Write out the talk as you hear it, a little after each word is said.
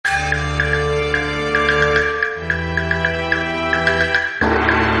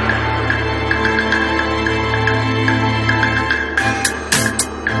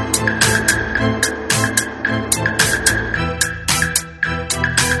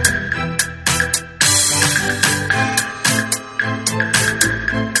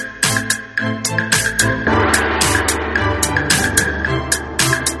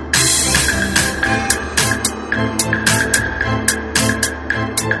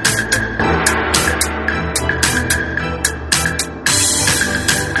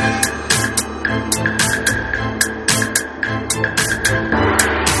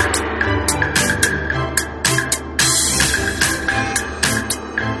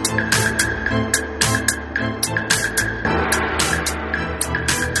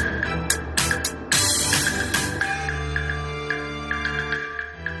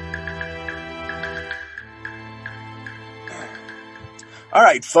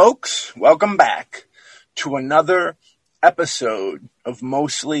right, folks, welcome back to another episode of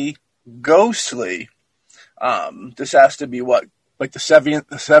Mostly Ghostly. This has to be what, like the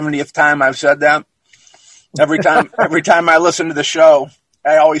 70th time I've said that? Every time I listen to the show,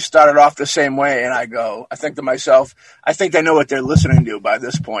 I always start it off the same way, and I think to myself, I think they know what they're listening to by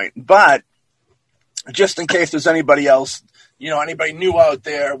this point. But just in case there's anybody else, anybody new out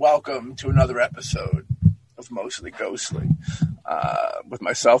there, welcome to another episode of Mostly Ghostly. With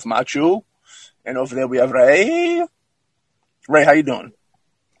myself, Machu, and over there we have Ray. Ray, how you doing?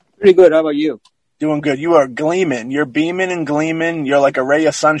 Pretty good. How about you? Doing good. You are gleaming. You're beaming and gleaming. You're like a ray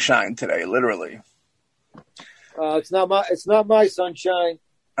of sunshine today, literally. It's not my sunshine.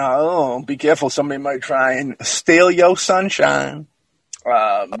 Oh, be careful. Somebody might try and steal your sunshine.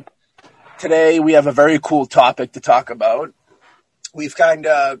 Today we have a very cool topic to talk about. We've kind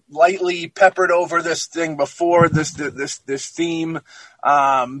of lightly peppered over this thing before, this theme.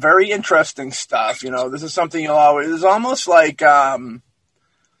 Very interesting stuff. This is something you'll always, it's almost like not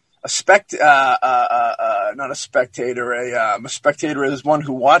a spectator. A spectator is one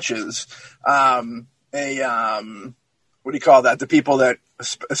who watches. What do you call that? The people that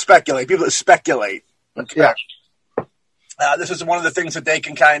speculate. People that speculate. Okay. Yeah. This is one of the things that they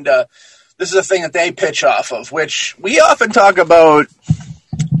can this is a thing that they pitch off of, which we often talk about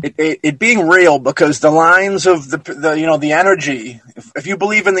it being real, because the lines of the energy, if you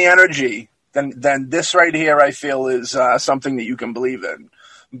believe in the energy, then this right here, I feel, is something that you can believe in.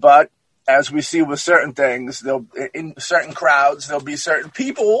 But as we see with certain things, in certain crowds, there'll be certain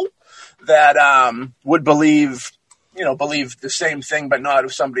people that would believe the same thing, but not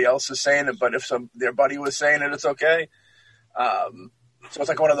if somebody else is saying it. But if their buddy was saying it, it's okay. So it's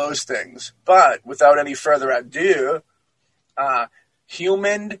like one of those things. But without any further ado,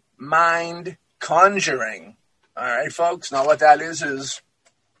 human mind conjuring. All right, folks. Now what that is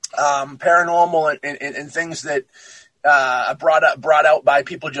paranormal and things that brought out by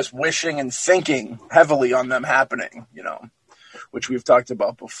people just wishing and thinking heavily on them happening, which we've talked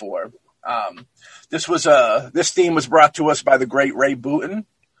about before. This theme was brought to us by the great Ray Booten.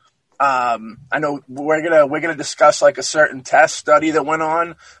 I know we're gonna discuss like a certain test study that went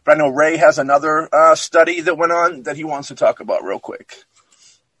on, but I know Ray has another study that went on that he wants to talk about real quick.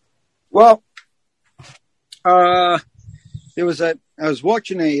 Well, I was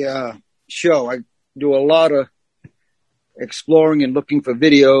watching a show. I do a lot of exploring and looking for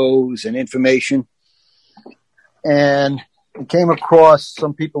videos and information, and I came across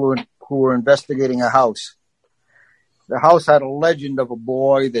some people who were investigating a house. The house had a legend of a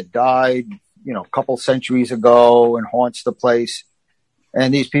boy that died, a couple centuries ago and haunts the place.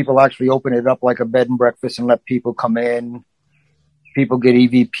 And these people actually open it up like a bed and breakfast and let people come in. People get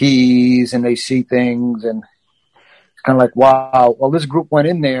EVPs and they see things, and it's kind of like, wow. Well, this group went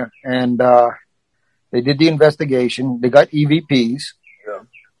in there and they did the investigation. They got EVPs,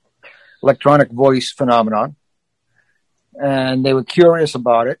 electronic voice phenomenon, and they were curious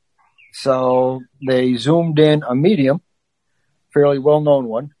about it. So they zoomed in a medium, fairly well-known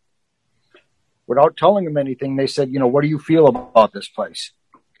one. Without telling him anything, they said, what do you feel about this place?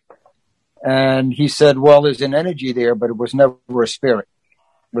 And he said, well, there's an energy there, but it was never a spirit.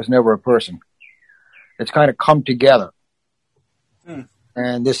 It was never a person. It's kind of come together.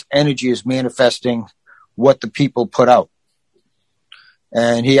 And this energy is manifesting what the people put out.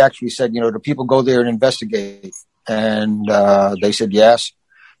 And he actually said, do people go there and investigate? And they said, yes.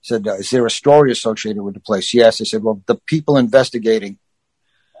 Said, is there a story associated with the place? Yes. I said, well, the people investigating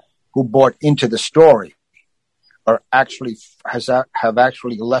who bought into the story have actually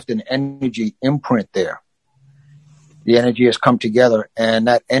left an energy imprint there. The energy has come together, and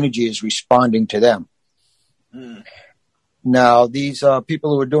that energy is responding to them. Now, these people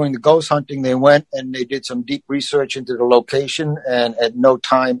who were doing the ghost hunting, they went and they did some deep research into the location, and at no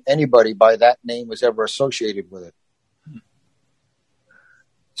time anybody by that name was ever associated with it.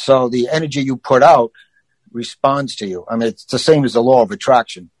 So the energy you put out responds to you. I mean, it's the same as the law of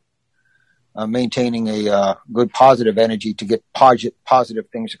attraction. Maintaining a good positive energy to get positive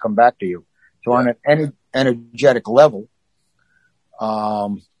things to come back to you. So on an energetic level,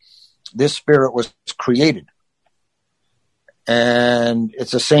 this spirit was created. And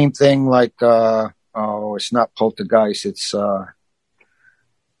it's the same thing like, it's not poltergeist, it's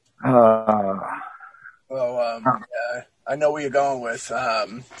I know where you're going with.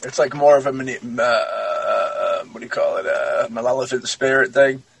 It's like more of a malevolent spirit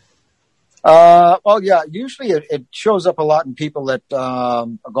thing. Usually it shows up a lot in people that are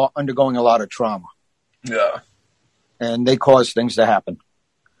undergoing a lot of trauma. Yeah. And they cause things to happen.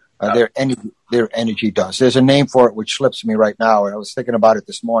 Their energy does. There's a name for it which slips me right now, and I was thinking about it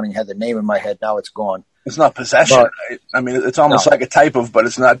this morning. Had the name in my head, now it's gone. It's not possession, right? I mean, it's almost like a type of, but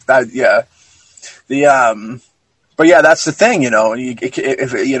it's not that. Yeah, but yeah, that's the thing,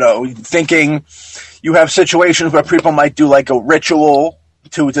 if thinking you have situations where people might do like a ritual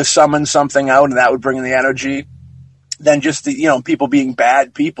to summon something out, and that would bring in the energy. Then just people being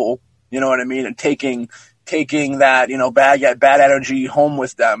bad people, you know what I mean, and taking that bad energy home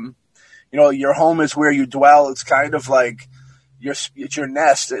with them. Your home is where you dwell. It's kind of like it's your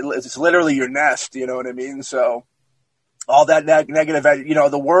nest. It's literally your nest. You know what I mean? So all that negative,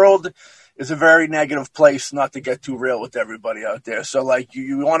 the world is a very negative place, not to get too real with everybody out there. So like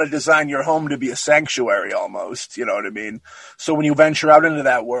you want to design your home to be a sanctuary almost, you know what I mean? So when you venture out into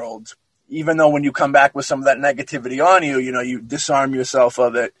that world, even though when you come back with some of that negativity on you, you disarm yourself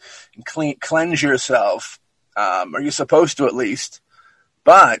of it and cleanse yourself, or you're supposed to at least.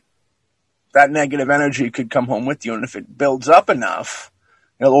 But that negative energy could come home with you, and if it builds up enough,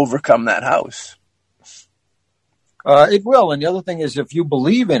 it'll overcome that house. It will, and the other thing is, if you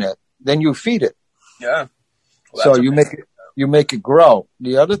believe in it, then you feed it. Yeah. Well, so you make it grow.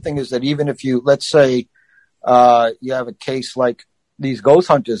 The other thing is that even if you, let's say, you have a case like these ghost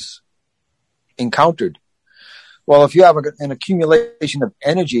hunters encountered. Well, if you have an accumulation of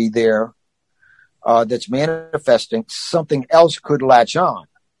energy there that's manifesting, something else could latch on.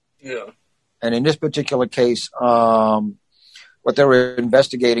 Yeah. And in this particular case, what they were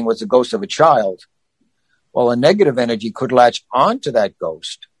investigating was the ghost of a child. Well, a negative energy could latch onto that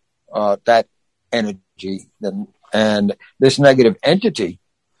ghost, that energy, and this negative entity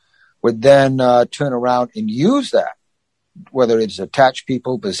would then turn around and use that, whether it's attach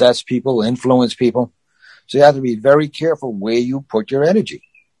people, possess people, influence people. So you have to be very careful where you put your energy.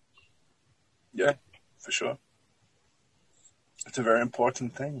 Yeah, for sure. It's a very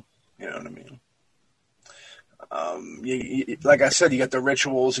important thing. You know what I mean? Like I said, you get the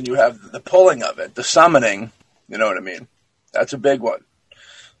rituals and you have the pulling of it, the summoning. You know what I mean? That's a big one.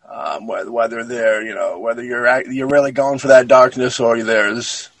 Whether you're really going for that darkness, or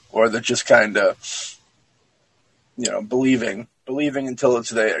they're just kind of, believing until it's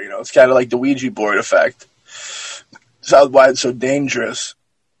there. It's kind of like the Ouija board effect. That's why it's so dangerous,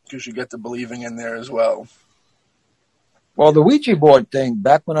 because you get the believing in there as well. Well, the Ouija board thing,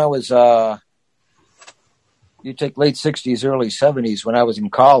 back when I was, you take late 60s, early 70s, when I was in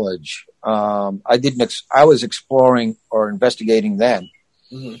college, I was exploring or investigating then.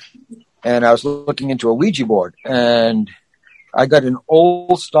 Mm-hmm. And I was looking into a Ouija board, and I got an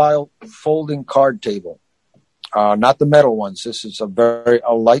old style folding card table. Not the metal ones. This is a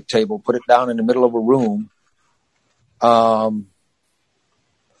light table. Put it down in the middle of a room.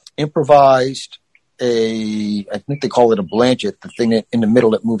 Improvised I think they call it a blanket, the thing in the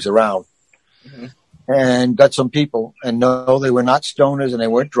middle that moves around. Mm-hmm. And got some people, and no, they were not stoners and they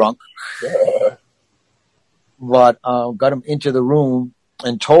weren't drunk. But got them into the room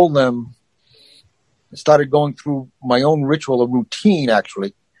and told them, started going through my own ritual, a routine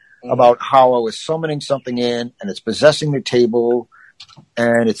actually, about how I was summoning something in, and it's possessing the table,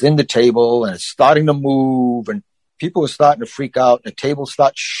 and it's in the table, and it's starting to move, and people were starting to freak out, and the table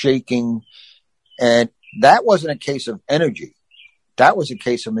starts shaking. And that wasn't a case of energy. That was a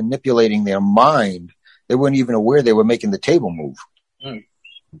case of manipulating their mind. They weren't even aware they were making the table move. Mm.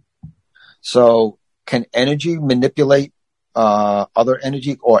 So can energy manipulate other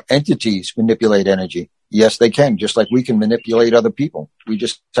energy, or entities manipulate energy? Yes, they can, just like we can manipulate other people. We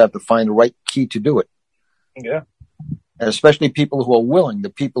just have to find the right key to do it. Yeah. And especially people who are willing. The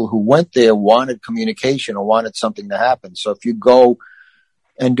people who went there wanted communication or wanted something to happen. So if you go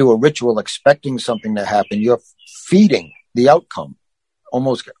and do a ritual expecting something to happen, you're feeding the outcome,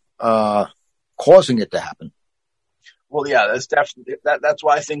 almost causing it to happen. Well, yeah, that's definitely that's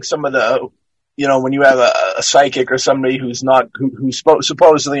why I think some of the, when you have a psychic or somebody who's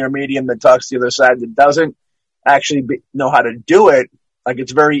supposedly a medium that talks to the other side that doesn't actually know how to do it, like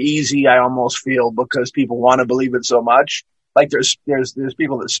it's very easy, I almost feel, because people want to believe it so much. Like there's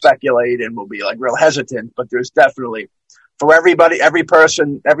people that speculate and will be like real hesitant, but there's definitely, for everybody, every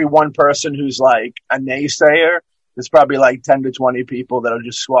one person who's like a naysayer, there's probably like 10 to 20 people that'll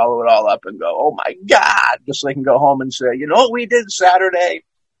just swallow it all up and go, oh my God, just so they can go home and say, what we did Saturday?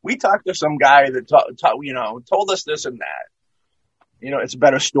 We talked to some guy that told us this and that. It's a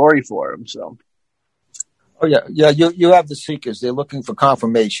better story for them. So. Oh yeah. You have the seekers. They're looking for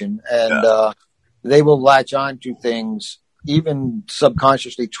confirmation, and they will latch on to things, even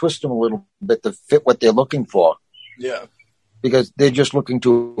subconsciously twist them a little bit to fit what they're looking for. Yeah. Because they're just looking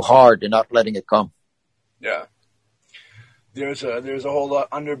too hard and not letting it come. Yeah. there's a whole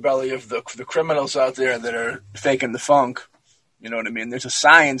underbelly of the criminals out there that are faking the funk. You know what I mean? There's a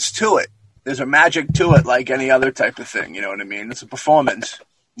science to it. There's a magic to it, like any other type of thing. You know what I mean? It's a performance.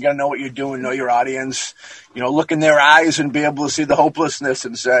 You got to know what you're doing, know your audience. You know, look in their eyes and be able to see the hopelessness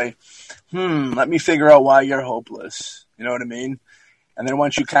and say, let me figure out why you're hopeless. You know what I mean? And then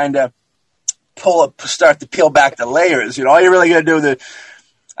once you kind of start to peel back the layers, you know, all you're really going to do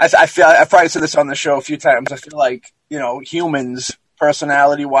I've probably said this on the show a few times. I feel like, you know, humans,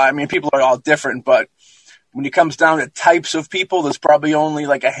 personality-wise, I mean, people are all different, but when it comes down to types of people, there's probably only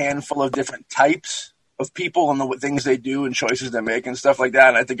like a handful of different types of people and the things they do and choices they make and stuff like that.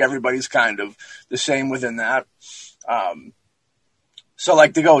 And I think everybody's kind of the same within that. So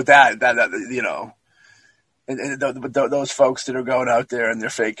like to go with that you know, and those folks that are going out there and they're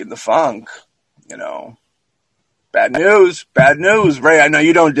faking the funk, you know, bad news, Ray. I know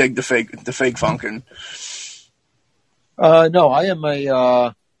you don't dig the fake funkin'. No, I am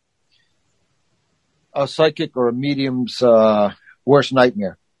a psychic or a medium's worst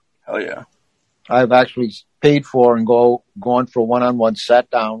nightmare. Hell yeah. I've actually paid for and gone for one-on-one, sat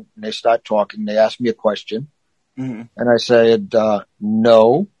down, and they start talking. They ask me a question, and I said,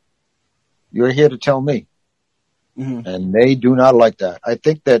 no, you're here to tell me. And they do not like that. I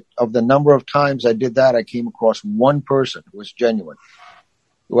think that of the number of times I did that, I came across one person who was genuine,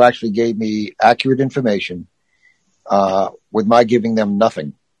 who actually gave me accurate information with my giving them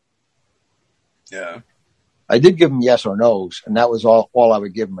nothing. Yeah. I did give them yes or no's, and that was all I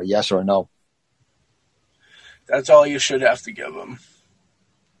would give them, a yes or a no. That's all you should have to give them.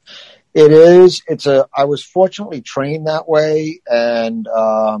 It is. I was fortunately trained that way, and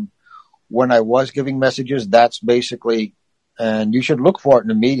when I was giving messages, that's basically, and you should look for it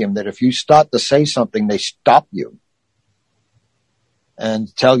in a medium, that if you start to say something, they stop you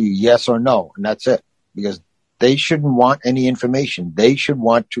and tell you yes or no, and that's it. Because they shouldn't want any information. They should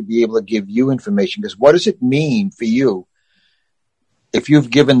want to be able to give you information. Because what does it mean for you if you've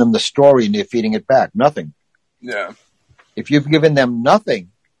given them the story and they're feeding it back? Nothing. Yeah. If you've given them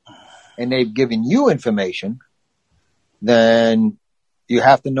nothing and they've given you information, then you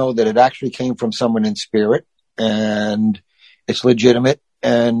have to know that it actually came from someone in spirit and it's legitimate,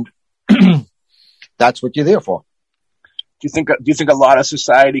 and that's what you're there for. Do you think a lot of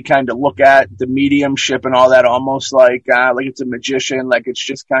society kind of look at the mediumship and all that almost like it's a magician, like it's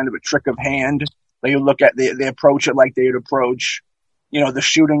just kind of a trick of hand? They look at they approach it like they'd approach, you know, the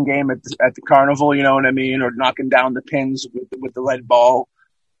shooting game at the carnival, you know what I mean, or knocking down the pins with the lead ball.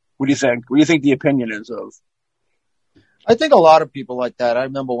 What do you think? What do you think the opinion is of? I think a lot of people like that. I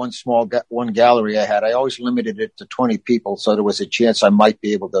remember one gallery I had. I always limited it to 20 people, so there was a chance I might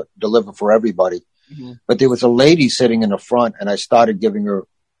be able to deliver for everybody. But there was a lady sitting in the front, and I started giving her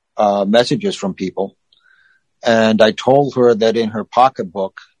messages from people. And I told her that in her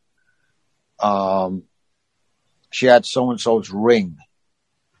pocketbook, she had so-and-so's ring.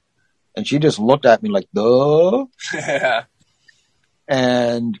 And she just looked at me like, duh. Yeah.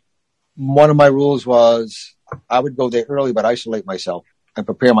 And one of my rules was I would go there early, but isolate myself and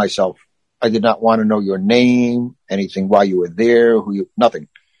prepare myself. I did not want to know your name, anything while you were there, nothing.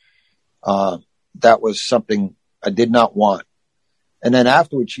 That was something I did not want. And then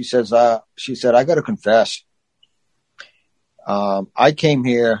afterwards, she said, I got to confess. I came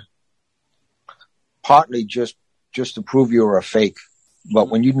here partly just to prove you were a fake. But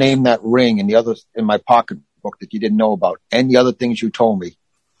when you named that ring and the others in my pocketbook that you didn't know about, and the other things you told me,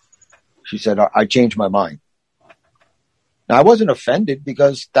 she said, I changed my mind. Now, I wasn't offended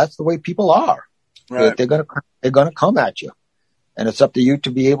because that's the way people are. Right. They're gonna come at you, and it's up to you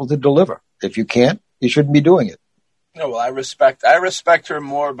to be able to deliver. If you can't, you shouldn't be doing it. No, well, I respect her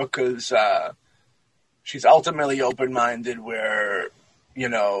more because she's ultimately open-minded. Where, you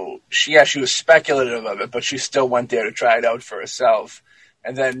know, she was speculative of it, but she still went there to try it out for herself,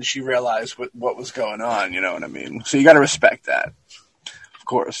 and then she realized what was going on. You know what I mean? So you got to respect that, of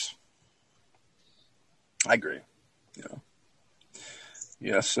course. I agree. You know.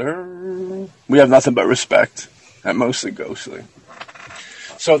 Yes, sir. We have nothing but respect at Mostly Ghostly.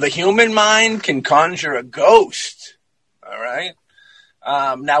 So the human mind can conjure a ghost. All right.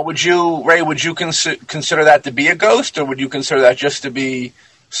 Now, Ray, would you consider that to be a ghost, or would you consider that just to be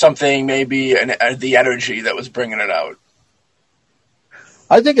something, maybe the energy that was bringing it out?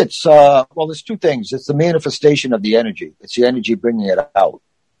 I think it's, there's two things. It's the manifestation of the energy. It's the energy bringing it out.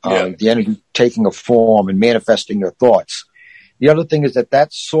 The energy taking a form and manifesting your thoughts. The other thing is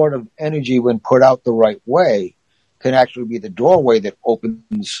that sort of energy, when put out the right way, can actually be the doorway that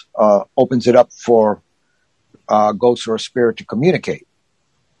opens it up for ghosts or a spirit to communicate.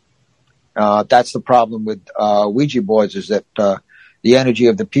 That's the problem with Ouija boards, is that the energy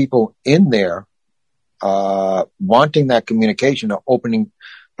of the people in there wanting that communication, or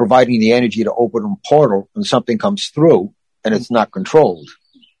providing the energy to open a portal, and something comes through and it's not controlled.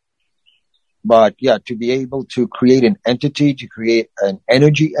 But yeah, to be able to create an entity, to create an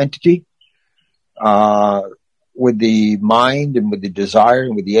energy entity, with the mind and with the desire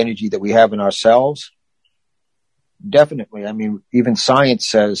and with the energy that we have in ourselves, definitely. I mean, even science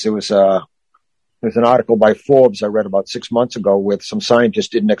says there's an article by Forbes I read about 6 months ago where some scientists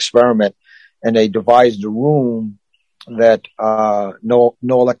did an experiment, and they devised a room that no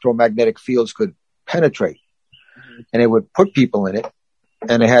electromagnetic fields could penetrate. And they would put people in it,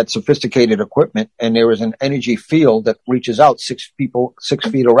 and they had sophisticated equipment, and there was an energy field that reaches out 6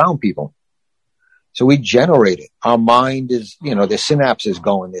 feet around people. So we generate it. Our mind is, there's synapses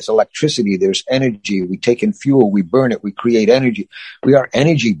going, there's electricity, there's energy. We take in fuel, we burn it, we create energy. We are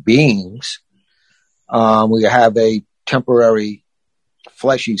energy beings. We have a temporary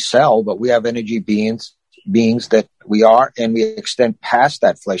fleshy cell, but we have energy beings that we are, and we extend past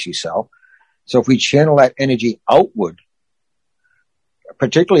that fleshy cell. So if we channel that energy outward,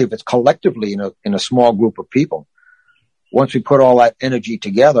 particularly if it's collectively in a small group of people, once we put all that energy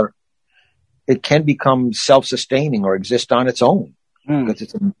together, it can become self-sustaining or exist on its own, because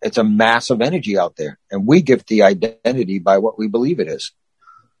it's a mass of energy out there, and we give the identity by what we believe it is.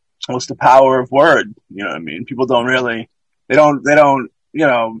 Well, it's the power of word. You know what I mean? People don't really, they don't,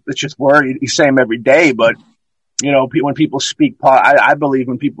 it's just word. You say them every day, but, when people speak, I believe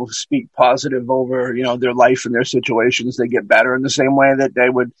when people speak positive over, their life and their situations, they get better in the same way that they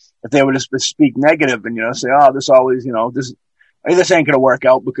would, if they would just speak negative and, say, oh, this always, this ain't going to work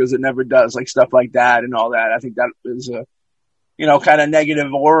out because it never does, like stuff like that and all that. I think that is a, kind of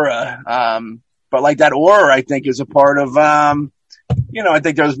negative aura. But like that aura, I think, is a part of, I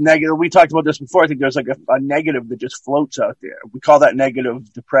think there's negative. We talked about this before. I think there's like a negative that just floats out there. We call that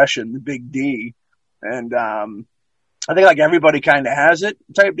negative depression, the big D. And I think like everybody kind of has it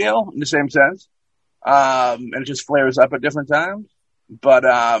type deal in the same sense. And it just flares up at different times. But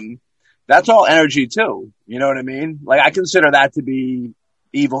that's all energy too. You know what I mean? Like I consider that to be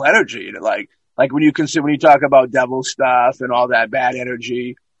evil energy. Like when you talk about devil stuff and all that bad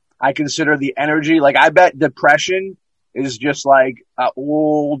energy, I consider the energy, like I bet depression is just like an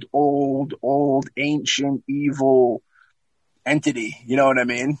old, ancient, evil entity. You know what I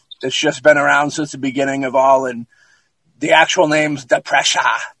mean? It's just been around since the beginning of all, and the actual name's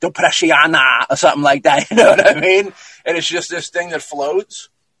Depressiana, or something like that. You know what I mean? And it's just this thing that floats,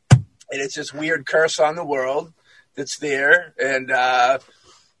 and it's this weird curse on the world that's there. And,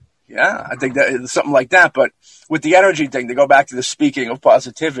 yeah, I think that it's something like that. But with the energy thing, to go back to the speaking of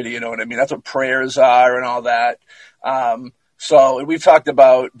positivity, you know what I mean? That's what prayers are and all that. So we've talked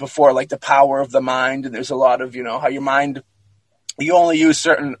about before, like the power of the mind, and there's a lot of, how your mind, you only use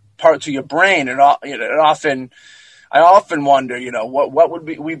certain parts of your brain, and I often wonder, what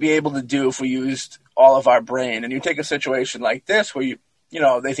would we be able to do if we used all of our brain? And you take a situation like this where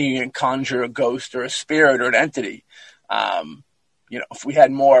they think you can conjure a ghost or a spirit or an entity. If we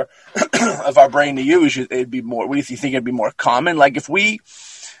had more of our brain to use, it'd be more. What do you think it'd be more common? Like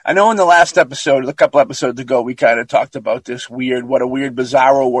I know in the last episode, a couple episodes ago, we kind of talked about what a weird,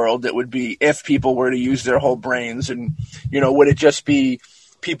 bizarro world it would be if people were to use their whole brains. And, would it just be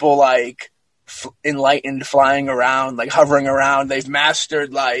people like enlightened flying around, like hovering around? They've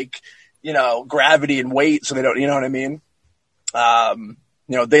mastered gravity and weight. So they don't, you know what I mean?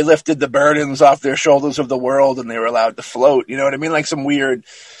 They lifted the burdens off their shoulders of the world and they were allowed to float. You know what I mean? Like some weird,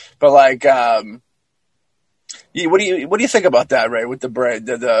 but like, what do you think about that, Ray, with the brain,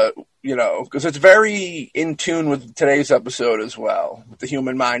 because it's very in tune with today's episode as well. The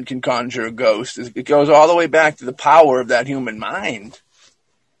human mind can conjure a ghost. It goes all the way back to the power of that human mind.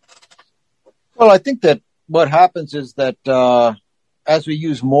 Well, I think that what happens is that as we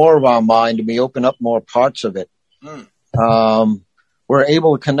use more of our mind and we open up more parts of it, we're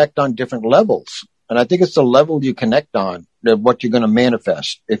able to connect on different levels. And I think it's the level you connect on that what you're going to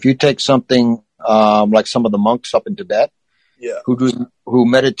manifest. If you take something like some of the monks up in Tibet, who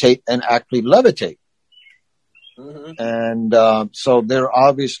meditate and actually levitate. Mm-hmm. And so they're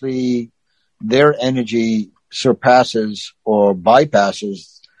obviously, their energy surpasses or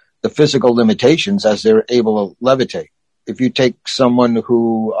bypasses the physical limitations as they're able to levitate. If you take someone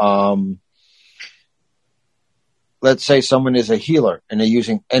who, let's say someone is a healer and they're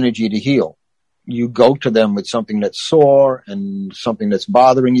using energy to heal, you go to them with something that's sore and something that's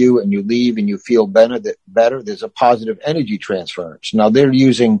bothering you, and you leave and you feel better. There's a positive energy transference. Now they're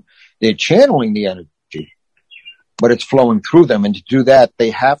channeling the energy, but it's flowing through them. And to do that,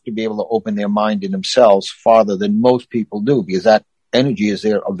 they have to be able to open their mind in themselves farther than most people do, because that energy is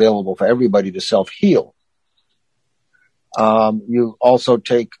there available for everybody to self-heal. You also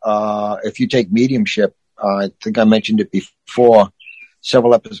take, if you take mediumship, I think I mentioned it before,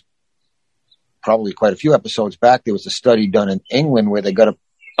 several episodes, probably quite a few episodes back, there was a study done in England where they got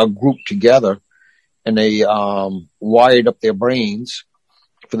a group together and they wired up their brains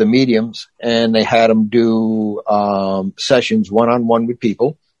for the mediums, and they had them do sessions one-on-one with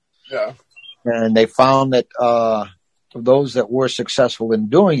people. Yeah. And they found that those that were successful in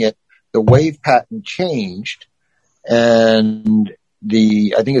doing it, the wave pattern changed, and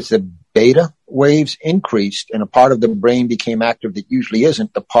I think it's the beta waves increased, and a part of the brain became active that usually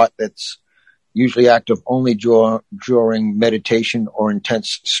isn't, the part that's usually active only during meditation or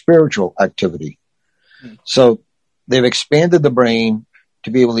intense spiritual activity. So they've expanded the brain to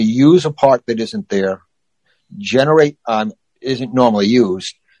be able to use a part that isn't there, isn't normally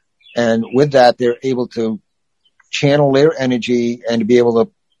used. And with that, they're able to channel their energy and to be able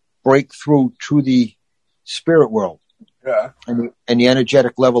to break through to the spirit world. Yeah. And the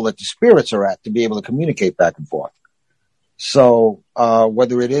energetic level that the spirits are at to be able to communicate back and forth. So,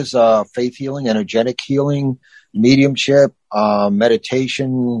 whether it is, faith healing, energetic healing, mediumship,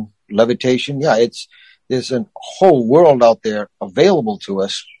 meditation, levitation, there's a whole world out there available to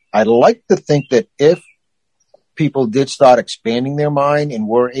us. I'd like to think that if people did start expanding their mind and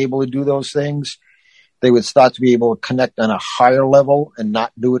were able to do those things, they would start to be able to connect on a higher level and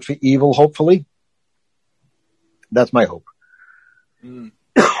not do it for evil, hopefully. That's my hope. I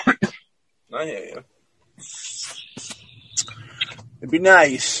hear you. It'd be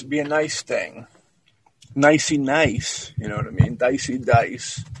nice. It'd be a nice thing. Nicey nice. You know what I mean? Dicey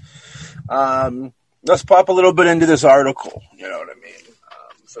dice. Let's pop a little bit into this article. You know what I mean?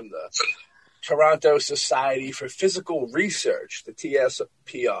 From the Toronto Society for Physical Research, the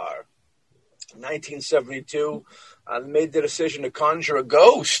TSPR. In 1972, they made the decision to conjure a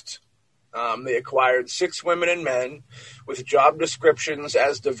ghost. They acquired 6 women and men with job descriptions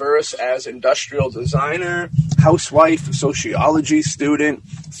as diverse as industrial designer, housewife, sociology student,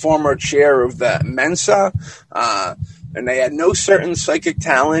 former chair of the Mensa, and they had no certain psychic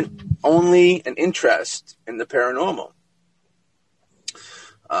talent, only an interest in the paranormal.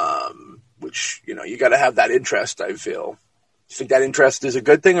 Which, you got to have that interest, I feel. You think that interest is a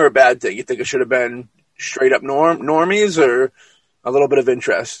good thing or a bad thing? You think it should have been straight up normies or a little bit of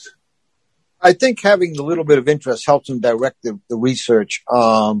interest? I think having a little bit of interest helps them direct the research.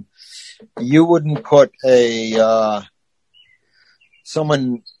 You wouldn't put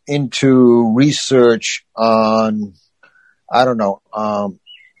someone into research on,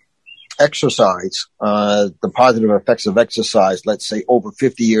 exercise, the positive effects of exercise, let's say over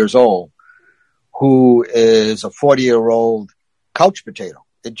 50 years old, who is a 40-year-old couch potato.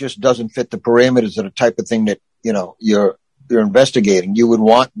 It just doesn't fit the parameters of the type of thing that, you're investigating. You would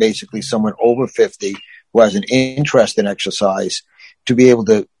want basically someone over 50 who has an interest in exercise to be able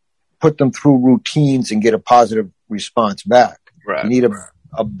to put them through routines and get a positive response back. Right. You need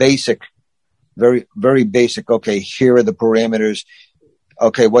a basic, very, very basic, okay, here are the parameters.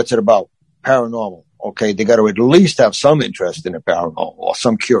 Okay, what's it about? Paranormal. Okay, they got to at least have some interest in the paranormal or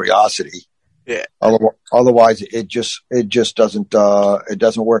some curiosity. Yeah. Otherwise, it just doesn't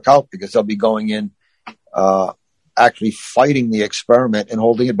work out, because they'll be going in, actually fighting the experiment and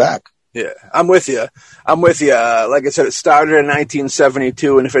holding it back. Yeah, I'm with you. Like I said, it started in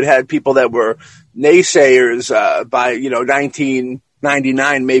 1972, and if it had people that were naysayers by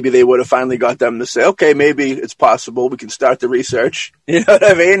 1999, maybe they would have finally got them to say, okay, maybe it's possible. We can start the research. You know what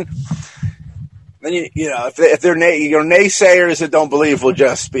I mean? Then if they're naysayers that don't believe, will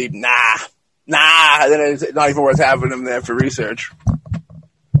just be nah. Then it's not even worth having them there for research.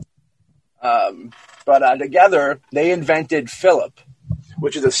 But together, they invented Philip,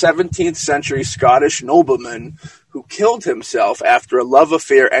 which is a 17th century Scottish nobleman who killed himself after a love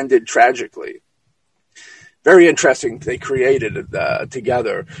affair ended tragically. Very interesting. They created it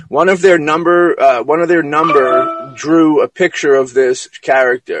together. One of their number drew a picture of this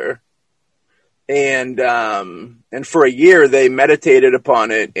character, and for a year they meditated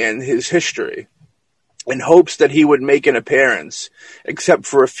upon it and his history, in hopes that he would make an appearance. Except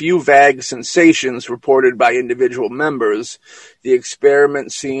for a few vague sensations reported by individual members, the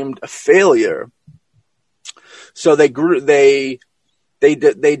experiment seemed a failure. So they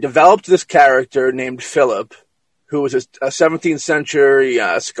developed this character named Philip, who was a 17th century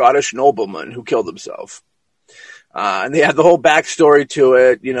Scottish nobleman who killed himself. And they had the whole backstory to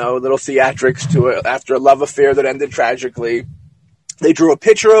it, little theatrics to it, after a love affair that ended tragically. they drew a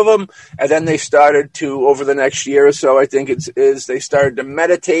picture of him, and then they started to, over the next year or so, I think they started to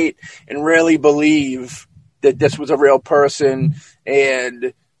meditate and really believe that this was a real person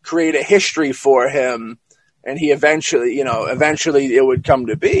and create a history for him. And he eventually it would come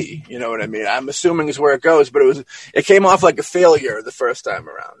to be, you know what I mean? I'm assuming is where it goes, but it came off like a failure the first time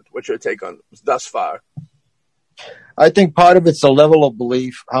around. What's your take on thus far? I think part of it's the level of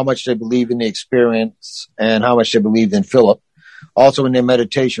belief, how much they believe in the experience and how much they believed in Philip. Also in their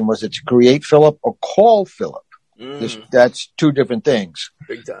meditation, was it to create Philip or call Philip? That's two different things.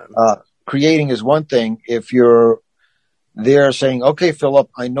 Big time. Creating is one thing. If you're there saying, okay,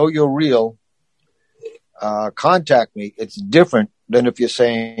 Philip, I know you're real. Contact me. It's different than if you're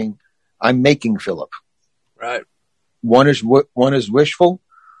saying, I'm making Philip. Right. One is wishful.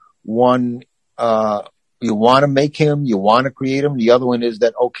 One, you want to make him, you want to create him. The other one is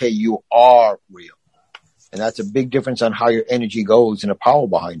that, okay, you are real. And that's a big difference on how your energy goes and the power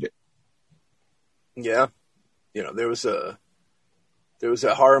behind it. Yeah. You know, there was a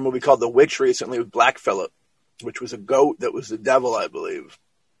horror movie called The Witch recently with Black Phillip, which was a goat that was the devil, I believe.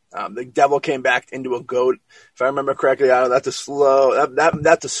 The devil came back into a goat. If I remember correctly, that's a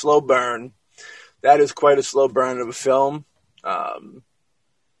slow burn. That is quite a slow burn of a film.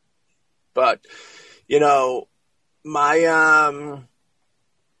 But, you know, my,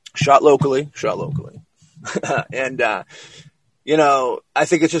 shot locally. And, you know, I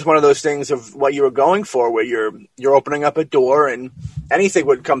think it's just one of those things of what you were going for, where you're opening up a door and anything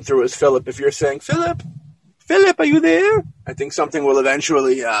would come through as Philip. If you're saying, Philip, are you there? I think something will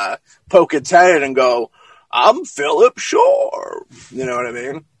eventually poke its head and go, I'm Philip Shore. You know what I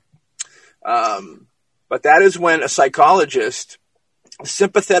mean? But that is when a psychologist,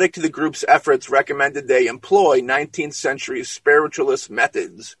 sympathetic to the group's efforts, recommended they employ 19th century spiritualist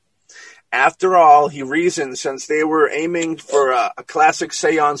methods. After all, he reasoned, since they were aiming for a classic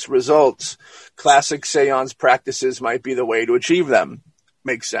seance results, classic seance practices might be the way to achieve them.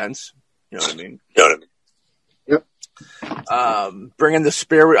 Makes sense. You know what I mean? Yep. Bringing the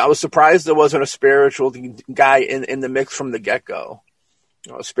spirit. I was surprised there wasn't a spiritual guy in the mix from the get-go.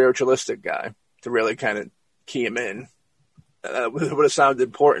 You know, a spiritualistic guy to really kind of key him in. That would have sounded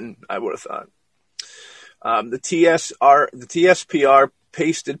important, I would have thought. The TSPR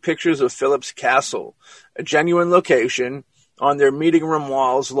pasted pictures of Philip's castle, a genuine location, on their meeting room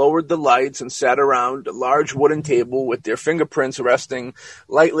walls, lowered the lights, and sat around a large wooden table with their fingerprints resting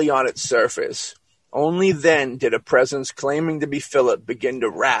lightly on its surface. Only then did a presence claiming to be Philip begin to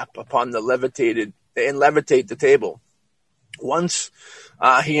rap upon levitate the table. Once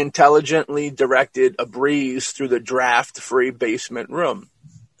he intelligently directed a breeze through the draft-free basement room.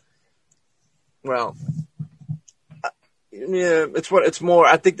 Well, yeah, it's more.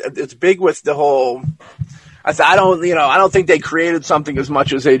 I think it's big with the whole. I don't think they created something as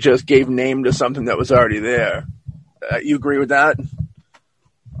much as they just gave name to something that was already there. You agree with that?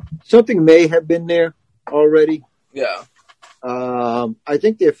 Something may have been there already. Yeah. I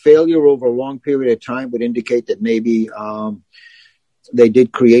think their failure over a long period of time would indicate that maybe they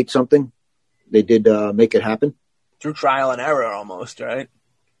did create something. They did make it happen. Through trial and error almost, right?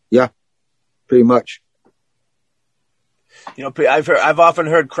 Yeah, pretty much. You know, I've often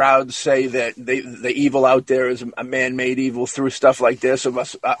heard crowds say that the evil out there is a man-made evil through stuff like this, of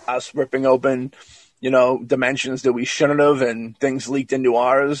us ripping open, you know, dimensions that we shouldn't have, and things leaked into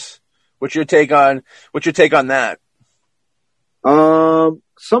ours. What's your take on that?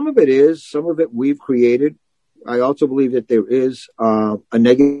 Some of it is, some of it we've created. I also believe that there is a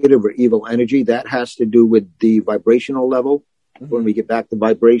negative or evil energy that has to do with the vibrational level. Mm-hmm. When we get back to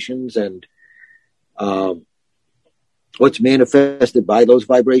vibrations and what's manifested by those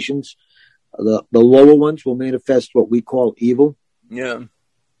vibrations, the lower ones will manifest what we call evil. Yeah,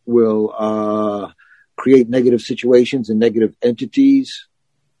 will create negative situations and negative entities,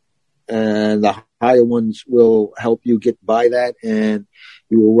 and the higher ones will help you get by that, and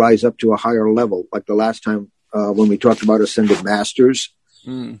you will rise up to a higher level. Like the last time when we talked about ascended masters,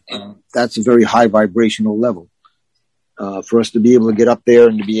 that's a very high vibrational level. For us to be able to get up there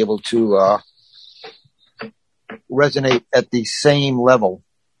and to be able to resonate at the same level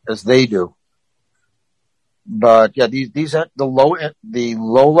as they do. But yeah, these are the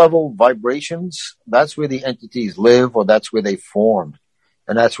low level vibrations. That's where the entities live, or that's where they formed,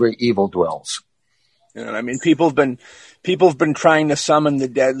 and that's where evil dwells. You know, I mean, people have been trying to summon the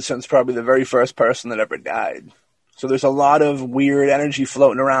dead since probably the very first person that ever died. So there's a lot of weird energy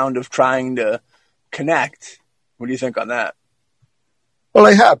floating around of trying to connect. What do you think on that? Well,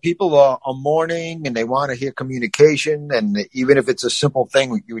 they have. People are mourning and they want to hear communication. And even if it's a simple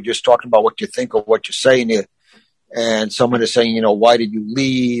thing, you were just talking about what you think or what you're saying, and someone is saying, why did you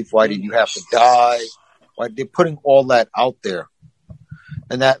leave? Why did you have to die? Why they're putting all that out there,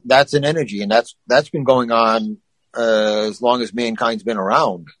 and that's an energy, and that's been going on as long as mankind's been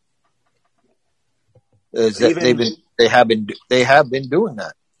around. They have been doing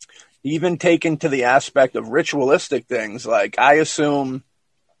that. Even taken to the aspect of ritualistic things, like I assume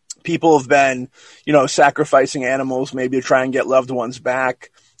people have been, sacrificing animals maybe to try and get loved ones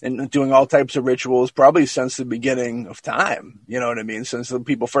back and doing all types of rituals probably since the beginning of time. You know what I mean? Since the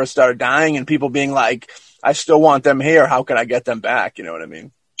people first started dying and people being like, I still want them here. How can I get them back? You know what I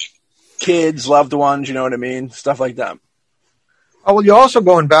mean? Kids, loved ones, you know what I mean? Stuff like that. Oh, well, you're also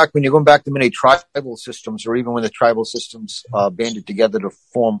when you're going back to many tribal systems, or even when the tribal systems banded together to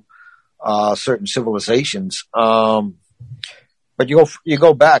form certain civilizations. But you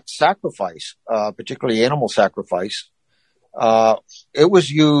go back, sacrifice, particularly animal sacrifice. It was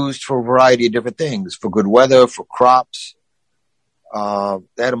used for a variety of different things, for good weather, for crops.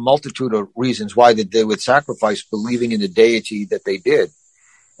 They had a multitude of reasons why they would sacrifice, believing in the deity that they did.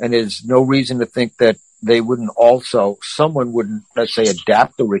 And there's no reason to think that someone wouldn't, let's say,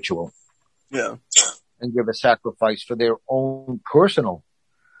 adapt the ritual. Yeah. And give a sacrifice for their own personal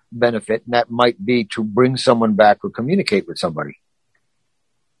benefit. And that might be to bring someone back or communicate with somebody.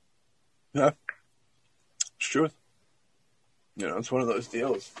 Yeah. It's true. It's one of those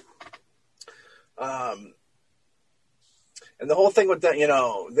deals. And the whole thing with that,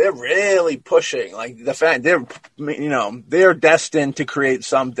 they're really pushing, like the fact they're destined to create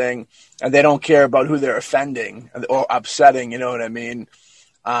something, and they don't care about who they're offending or upsetting. You know what I mean?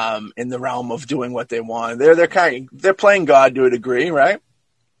 In the realm of doing what they want, they're playing God to a degree, right?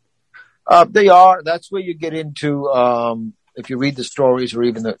 They are. That's where you get into if you read the stories or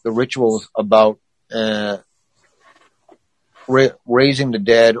even the rituals about raising the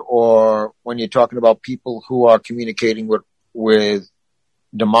dead, or when you're talking about people who are communicating with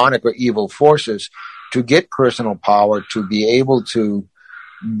demonic or evil forces to get personal power, to be able to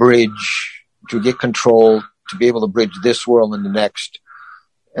bridge, to get control, to be able to bridge this world and the next.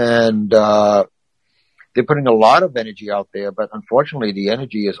 And they're putting a lot of energy out there, but unfortunately the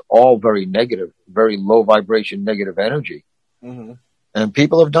energy is all very negative, very low vibration, negative energy. Mm-hmm. And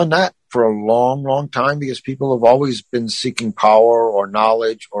people have done that for a long, long time because people have always been seeking power or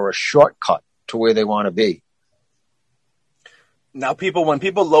knowledge or a shortcut to where they want to be. Now, when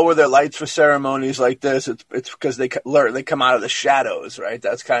people lower their lights for ceremonies like this, it's because they come out of the shadows, right?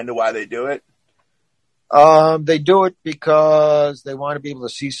 That's kind of why they do it. They do it because they want to be able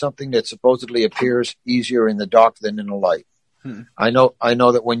to see something that supposedly appears easier in the dark than in the light. I know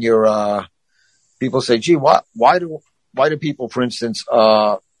that when you're people say, "Gee, why do people, for instance,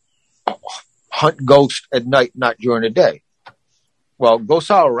 hunt ghosts at night, not during the day?" Well, ghosts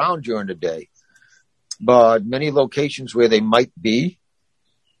are around during the day. But many locations where they might be,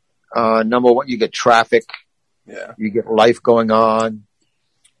 number one, you get traffic. Yeah. You get life going on.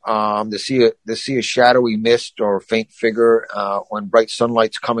 To see a shadowy mist or a faint figure when bright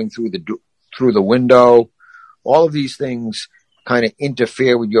sunlight's coming through the window. All of these things kind of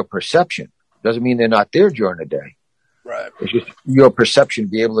interfere with your perception. Doesn't mean they're not there during the day. Right. It's just your perception,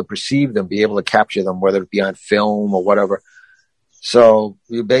 be able to perceive them, be able to capture them, whether it be on film or whatever. So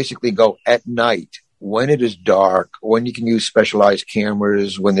you basically go at night, when it is dark, when you can use specialized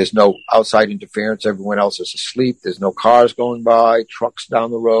cameras, when there's no outside interference, everyone else is asleep, there's no cars going by, trucks down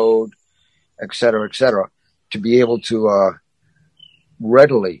the road, et cetera, to be able to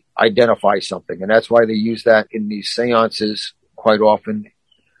readily identify something. And that's why they use that in these seances quite often.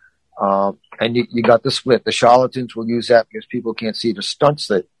 And you got the split. The charlatans will use that because people can't see the stunts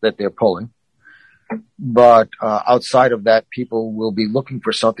that they're pulling. But outside of that, people will be looking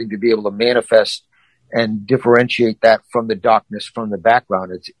for something to be able to manifest and differentiate that from the darkness, from the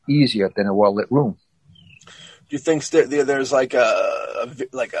background. It's easier than a well-lit room. Do you think there's like a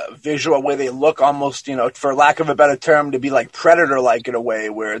visual way they look almost, for lack of a better term, to be like Predator-like in a way,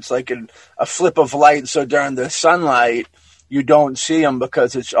 where it's like a flip of light, so during the sunlight, you don't see them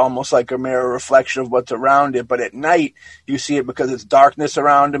because it's almost like a mirror reflection of what's around it, but at night, you see it because it's darkness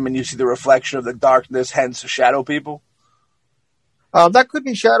around them, and you see the reflection of the darkness, hence shadow people? That could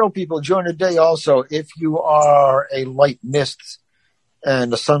be shadow people during the day also. If you are a light mist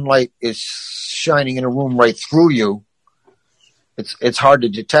and the sunlight is shining in a room right through you, it's hard to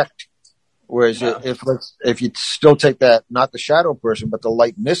detect. Whereas if you still take that, not the shadow person, but the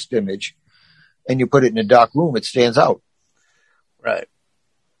light mist image, and you put it in a dark room, it stands out. Right.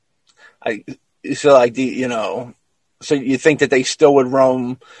 So you think that they still would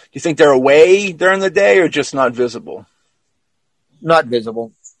roam? Do you think they're away during the day or just not visible? Not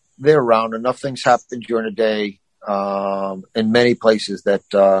visible. They're around. Enough things happen during the day in many places that,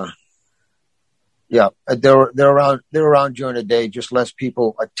 they're around during the day. Just less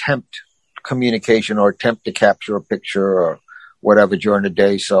people attempt communication or attempt to capture a picture or whatever during the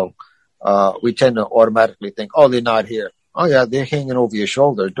day. So, we tend to automatically think, oh, they're not here. Oh yeah, they're hanging over your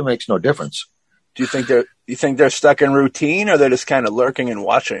shoulder. It makes no difference. Do you think they're stuck in routine, or they're just kind of lurking and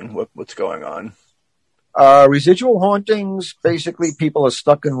watching what's going on? Residual hauntings, basically people are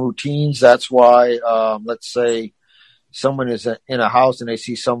stuck in routines. That's why, let's say someone is in a house and they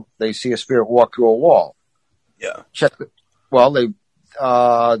see a spirit walk through a wall. Yeah.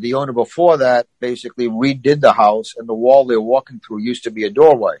 The owner before that basically redid the house, and the wall they're walking through used to be a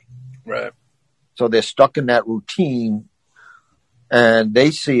doorway. Right. So they're stuck in that routine, and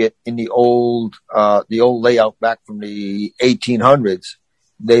they see it in the old layout back from the 1800s.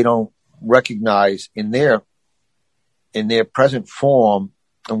 They don't recognize in their present form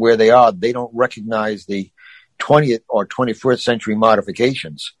and where they are. They don't recognize the 20th or 21st century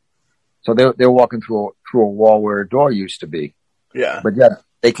modifications. So they're walking through a wall where a door used to be. Yeah. But yeah,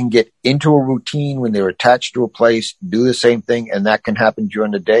 they can get into a routine when they're attached to a place, do the same thing, and that can happen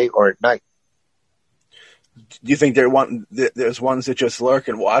during the day or at night. Do you think there's ones that just lurk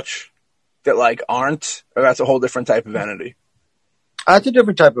and watch that like aren't, or that's a whole different type of entity? It's a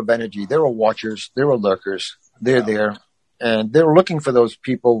different type of energy. There are watchers. There are lurkers. They're there. And they're looking for those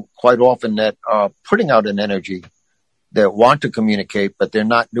people quite often that are putting out an energy that want to communicate, but they're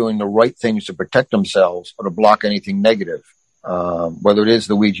not doing the right things to protect themselves or to block anything negative. Whether it is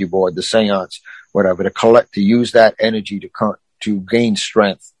the Ouija board, the seance, whatever, to use that energy to gain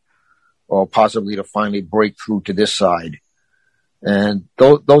strength or possibly to finally break through to this side. And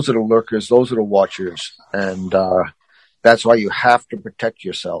those are the lurkers. Those are the watchers. And, that's why you have to protect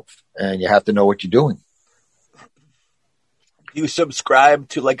yourself, and you have to know what you're doing. You subscribe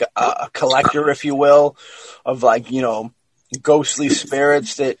to like a collector, if you will, of like, ghostly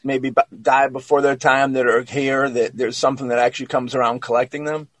spirits that maybe died before their time that are here, that there's something that actually comes around collecting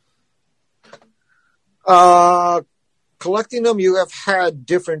them? Collecting them, you have had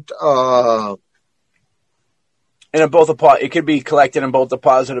different... And in both it could be collected in both the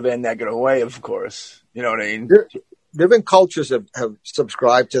positive and negative way, of course. You know what I mean? Different cultures have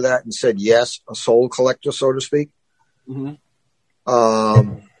subscribed to that and said yes, a soul collector, so to speak. Mm-hmm.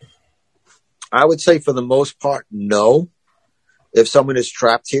 I would say for the most part, no. If someone is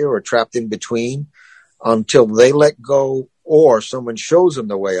trapped here or trapped in between, until they let go or someone shows them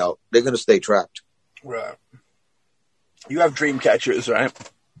the way out, they're going to stay trapped. Right. You have dream catchers, right?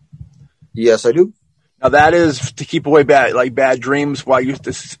 Yes, I do. Now that is to keep away bad dreams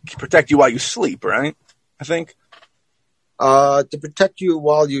to protect you while you sleep, right? I think. To protect you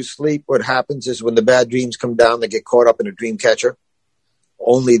while you sleep, what happens is when the bad dreams come down, they get caught up in a dream catcher.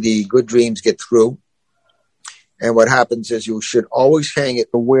 Only the good dreams get through. And what happens is you should always hang it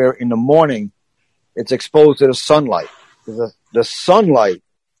to where in the morning it's exposed to the sunlight. The sunlight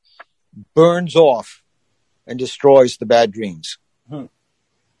burns off and destroys the bad dreams.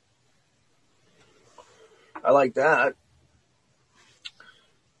 I like that.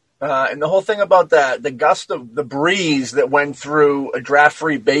 And the whole thing about that, the gust of the breeze that went through a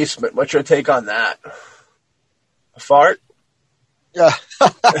draft-free basement, what's your take on that? A fart? Yeah.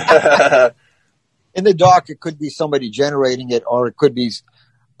 In the dark, it could be somebody generating it, or it could be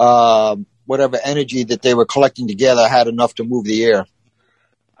whatever energy that they were collecting together had enough to move the air.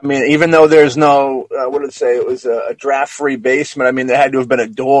 I mean, even though there's no, what did it say? It was a draft-free basement. I mean, there had to have been a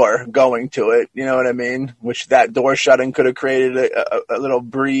door going to it. You know what I mean? Which that door shutting could have created a little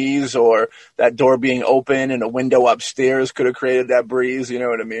breeze, or that door being open and a window upstairs could have created that breeze. You know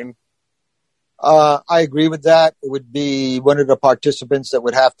what I mean? I agree with that. It would be one of the participants that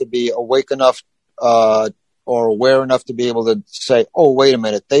would have to be awake enough or aware enough to be able to say, oh, wait a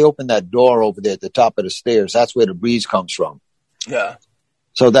minute. They opened that door over there at the top of the stairs. That's where the breeze comes from. Yeah.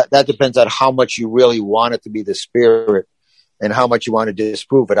 So that depends on how much you really want it to be the spirit and how much you want to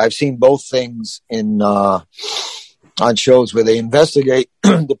disprove it. I've seen both things on shows where they investigate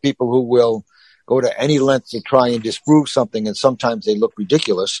the people who will go to any length to try and disprove something, and sometimes they look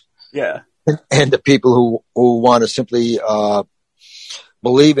ridiculous. Yeah. And the people who want to simply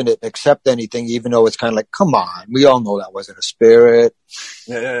believe in it, accept anything, even though it's kind of like, come on, we all know that wasn't a spirit.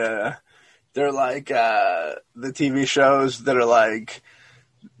 Yeah. They're like the TV shows that are like,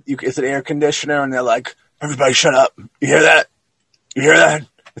 it's an air conditioner, and they're like, everybody shut up. You hear that? You hear that?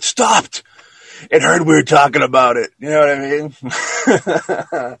 It stopped. It heard we were talking about it. You know what I mean?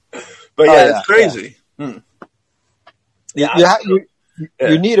 But yeah, it's crazy. Yeah.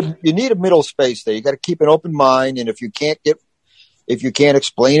 You need a middle space there. You got to keep an open mind, and if you can't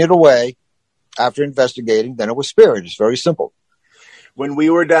explain it away, after investigating, then it was spirit. It's very simple. When we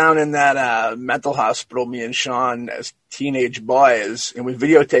were down in that mental hospital, me and Sean, as teenage boys, and we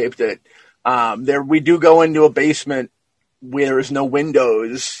videotaped it, there we do go into a basement where there's no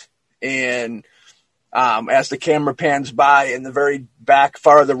windows, and as the camera pans by, in the very back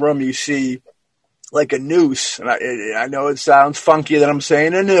far of the room, you see like a noose. And I know it sounds funky that I'm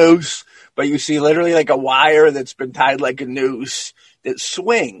saying a noose, but you see literally like a wire that's been tied like a noose that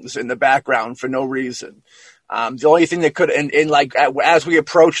swings in the background for no reason. The only thing that could, and like as we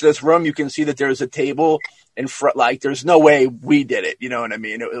approach this room, you can see that there's a table in front. Like there's no way we did it. You know what I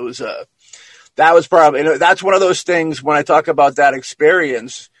mean? It was that was probably, that's one of those things when I talk about that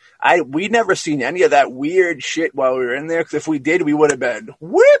experience. We never seen any of that weird shit while we were in there. Cause if we did, we would have been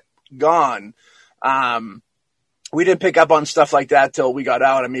gone. We didn't pick up on stuff like that till we got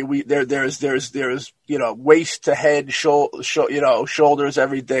out. I mean, there's waist to head, shoulders,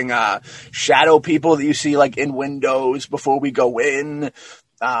 everything, shadow people that you see like in windows before we go in.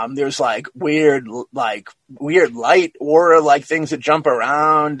 There's like weird light aura, like things that jump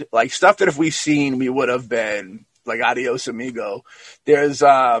around, like stuff that if we seen, we would have been like adios amigo. There's,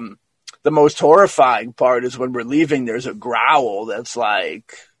 the most horrifying part is when we're leaving, there's a growl that's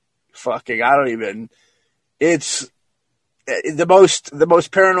like, fucking, it's the most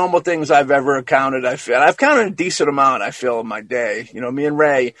paranormal things I've ever encountered. I've counted a decent amount, I feel, in my day. You know, me and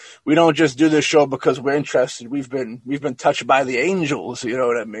Ray, we don't just do this show because we're interested. We've been touched by the angels. You know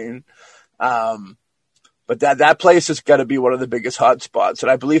what I mean? But that place has got to be one of the biggest hot spots.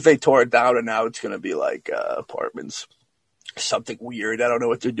 And I believe they tore it down and now it's going to be like, apartments. Something weird. I don't know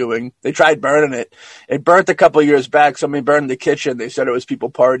what they're doing. They tried burning it. It burnt a couple of years back. Somebody burned the kitchen. They said it was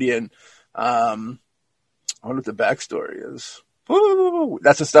people partying. I wonder what the backstory is. Ooh,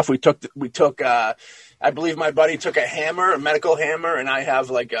 that's the stuff we took. I believe my buddy took a medical hammer, and I have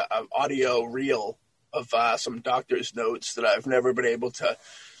like a audio reel of some doctor's notes that I've never been able to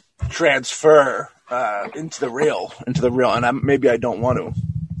transfer into the reel. And maybe I don't want to,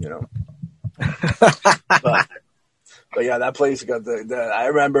 you know. But yeah, that place got I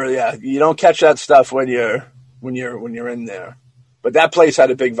remember. Yeah, you don't catch that stuff when you're in there. But that place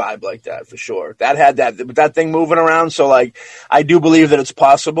had a big vibe like that for sure. That had that thing moving around. So like, I do believe that it's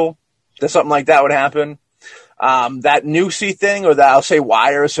possible that something like that would happen. That noosey thing, or that I'll say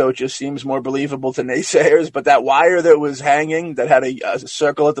wire, so it just seems more believable to naysayers. But that wire that was hanging, that had a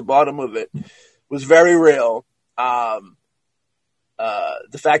circle at the bottom of it, was very real.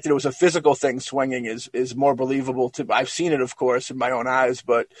 The fact that it was a physical thing swinging is more believable to. I've seen it, of course, in my own eyes,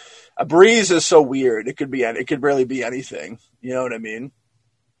 but a breeze is so weird. It could really be anything. You know what I mean?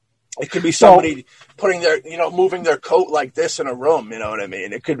 It could be somebody moving their coat like this in a room. You know what I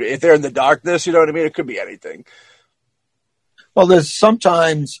mean? It could be, if they're in the darkness. You know what I mean? It could be anything. Well, there's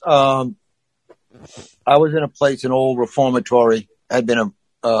sometimes, I was in a place, an old reformatory, had been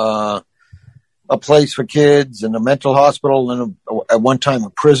a place for kids and a mental hospital and at one time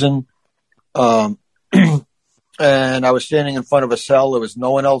a prison. And I was standing in front of a cell. There was no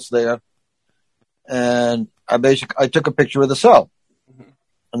one else there. And I took a picture of the cell.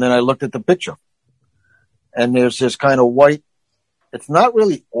 And then I looked at the picture. And there's this kind of white, it's not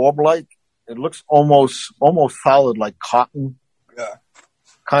really orb-like. It looks almost solid, like cotton. Yeah.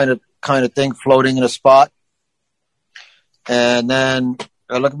 Kind of thing floating in a spot. And then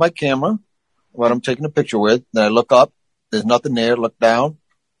I look at my camera, what I'm taking a picture with. Then I look up. There's nothing there. Look down.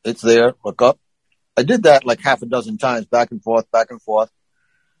 It's there. Look up. I did that like half a dozen times, back and forth.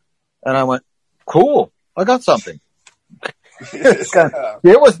 And I went, cool. I got something.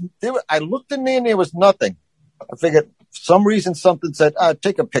 I looked in there and there was nothing. I figured for some reason something said,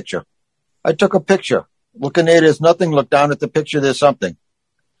 take a picture. I took a picture. Looking there, there's nothing. Look down at the picture, there's something.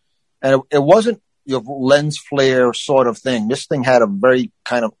 And it wasn't your lens flare sort of thing. This thing had a very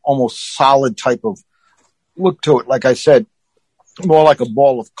kind of almost solid type of look to it. Like I said, more like a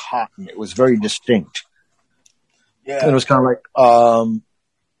ball of cotton. It was very distinct. Yeah. And it was kind of like,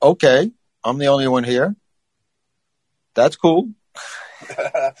 okay, I'm the only one here. That's cool.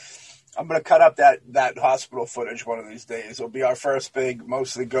 I'm going to cut up that hospital footage one of these days. It'll be our first big,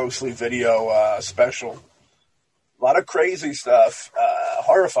 mostly ghostly video special. A lot of crazy stuff.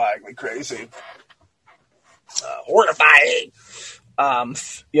 Horrifyingly crazy. Horrifying.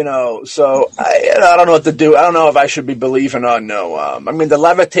 So I don't know what to do. I don't know if I should be believing or no. I mean, the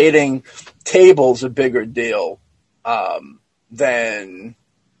levitating table's a bigger deal than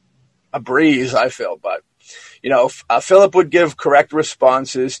a breeze, I feel. But, Philip would give correct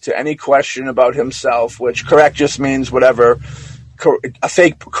responses to any question about himself, which correct just means whatever.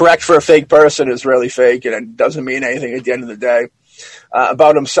 Correct for a fake person is really fake, and it doesn't mean anything at the end of the day.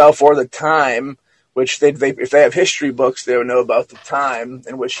 about himself or the time, which if they have history books, they would know about the time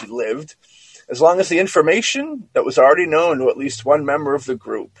in which he lived, as long as the information that was already known to at least one member of the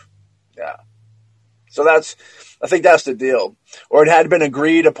group. Yeah. So I think that's the deal. Or it had been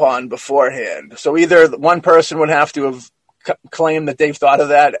agreed upon beforehand. So either one person would have to have claimed that they've thought of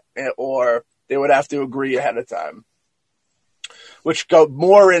that, or they would have to agree ahead of time. Which go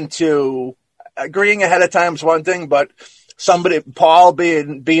more into agreeing ahead of time is one thing, but Paul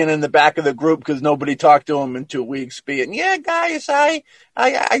being in the back of the group because nobody talked to him in 2 weeks, being, yeah, guys, I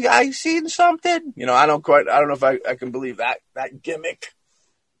seen something. I don't know if I can believe that gimmick.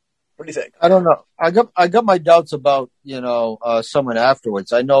 What do you think? I don't know. I got my doubts about, someone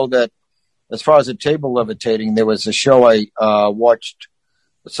afterwards. I know that as far as the table levitating, there was a show I watched,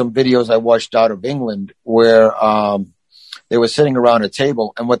 some videos I watched out of England where they were sitting around a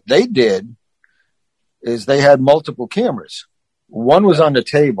table, and what they did is they had multiple cameras. One was on the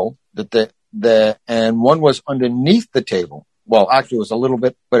table and one was underneath the table. Well, actually it was a little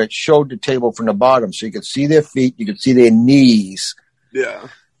bit, but it showed the table from the bottom. So you could see their feet, you could see their knees, the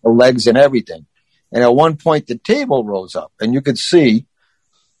legs and everything. And at one point the table rose up and you could see,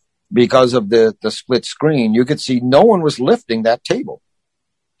 because of the split screen, you could see no one was lifting that table.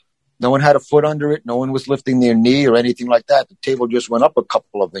 No one had a foot under it. No one was lifting their knee or anything like that. The table just went up a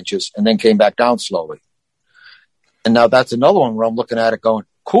couple of inches and then came back down slowly. And now that's another one where I'm looking at it going,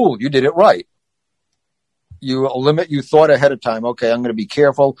 cool, you did it right. You thought ahead of time, okay, I'm going to be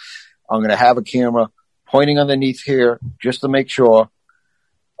careful. I'm going to have a camera pointing underneath here just to make sure.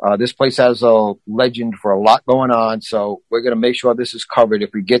 This place has a legend for a lot going on, so we're going to make sure this is covered.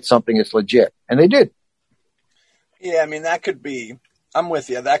 If we get something, it's legit. And they did. Yeah, I mean, that could be, I'm with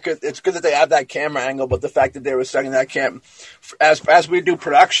you. It's good that they have that camera angle, but the fact that they were setting that as we do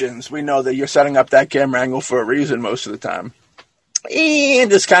productions, we know that you're setting up that camera angle for a reason most of the time.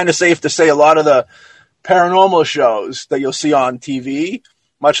 And it's kind of safe to say a lot of the paranormal shows that you'll see on TV,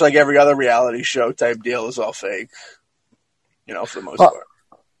 much like every other reality show type deal, is all fake, for the most part.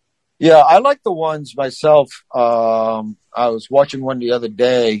 Yeah, I like the ones myself. I was watching one the other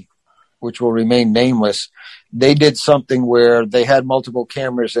day, which will remain nameless. They did something where they had multiple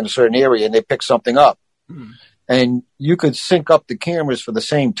cameras in a certain area and they picked something up. Mm. And you could sync up the cameras for the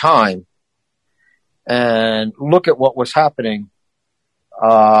same time and look at what was happening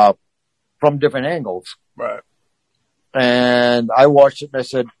from different angles. Right. And I watched it and I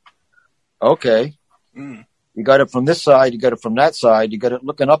said, okay. Mm. You got it from this side. You got it from that side. You got it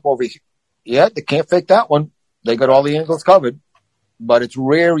looking up over here. Yeah, they can't fake that one. They got all the angles covered. But it's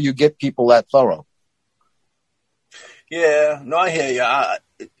rare you get people that thorough. Yeah, no, I hear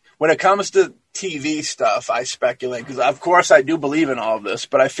you. When it comes to TV stuff, I speculate, because of course I do believe in all of this,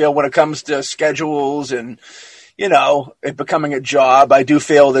 but I feel when it comes to schedules and, it becoming a job, I do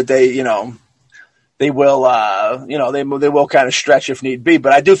feel that they will kind of stretch if need be.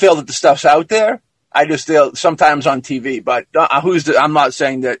 But I do feel that the stuff's out there. I just feel sometimes on TV, but I'm not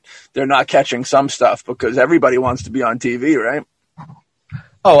saying that they're not catching some stuff, because everybody wants to be on TV, right?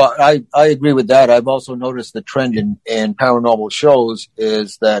 Oh, I agree with that. I've also noticed the trend in paranormal shows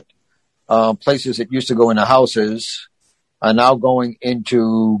is that places that used to go into houses are now going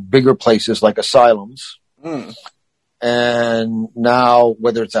into bigger places like asylums. Mm. And now,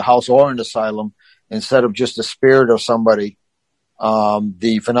 whether it's a house or an asylum, instead of just the spirit of somebody,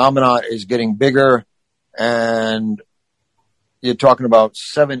 the phenomenon is getting bigger, and you're talking about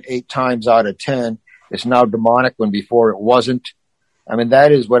 7-8 times out of 10, it's now demonic when before it wasn't. I mean,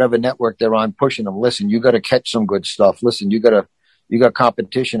 that is whatever network they're on pushing them. Listen, you got to catch some good stuff. Listen, you got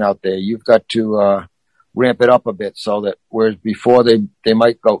competition out there. You've got to ramp it up a bit, so that whereas before they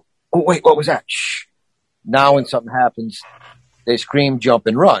might go, oh wait, what was that? Shh. Now when something happens, they scream, jump,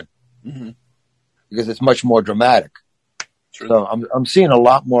 and run, mm-hmm. because it's much more dramatic. True. So I'm seeing a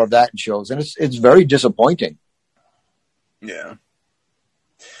lot more of that in shows, and it's very disappointing. Yeah,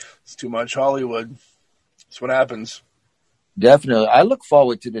 it's too much Hollywood. That's what happens. Definitely. I look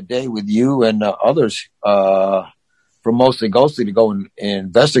forward to the day with you and others from Mostly Ghostly to go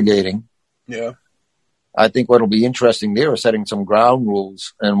investigating. Yeah. I think what'll be interesting there is setting some ground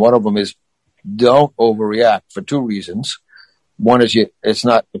rules, and one of them is don't overreact for two reasons. One is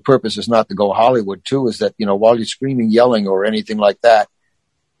the purpose is not to go Hollywood. Two is that, while you're screaming, yelling, or anything like that,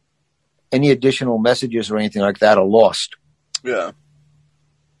 any additional messages or anything like that are lost. Yeah.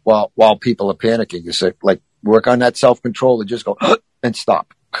 While people are panicking, you say, like, work on that self-control and just go and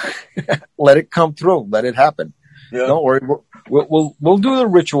stop. Let it come through. Let it happen. Yeah. Don't worry. We'll do the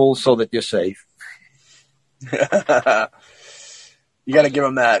ritual so that you're safe. You got to give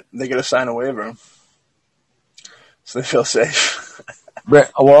them that. They got to sign a waiver so they feel safe. We're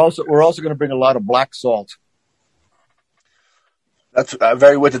also going to bring a lot of black salt. That's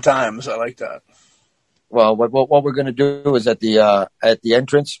very with the times. I like that. Well, what we're going to do is at the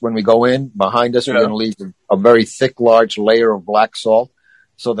entrance when we go in behind us, we're going to leave a very thick, large layer of black salt,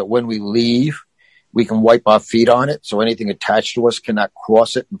 so that when we leave, we can wipe our feet on it, so anything attached to us cannot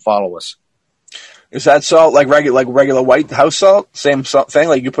cross it and follow us. Is that salt like regular white house salt? Same salt thing,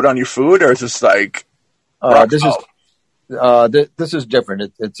 like you put on your food, or is this like this salt? This is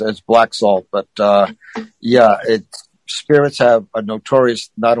different. It's black salt, but spirits have a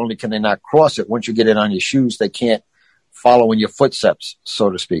notorious, not only can they not cross it, once you get it on your shoes, they can't follow in your footsteps, so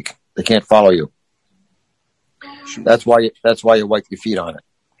to speak. They can't follow you. That's why you wipe your feet on it.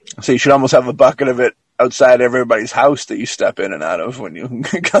 So you should almost have a bucket of it outside everybody's house that you step in and out of when you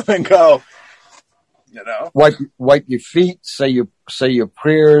come and go. You know, wipe your feet, say your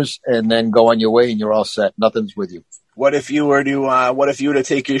prayers, and then go on your way, and you're all set. Nothing's with you. What if you were to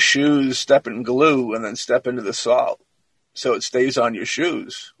take your shoes, step in glue, and then step into the salt, so it stays on your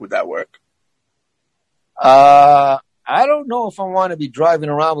shoes? Would that work? I don't know if I want to be driving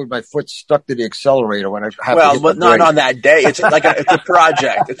around with my foot stuck to the accelerator when I have to hit but not on that day. It's like it's a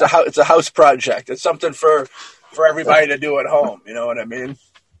project. It's a house project. It's something for everybody to do at home. You know what I mean?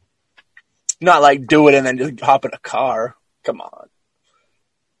 Not like do it and then just hop in a car. Come on.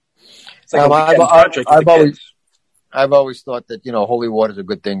 It's like I've always thought that, holy water is a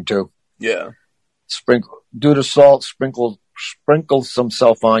good thing too. Yeah. Do the salt, sprinkle some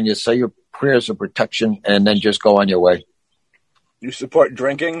self on you, say your prayers of protection, and then just go on your way. You support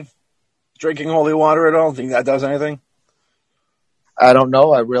drinking holy water at all? Think that does anything? I don't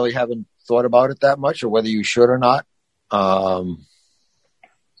know. I really haven't thought about it that much, or whether you should or not.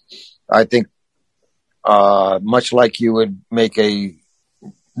 I think much like you would make a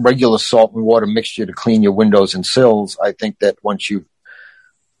regular salt and water mixture to clean your windows and sills, I think that once you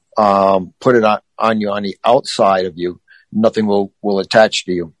put it on you on the outside of you, nothing will attach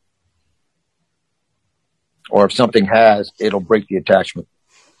to you. Or if something has, it'll break the attachment.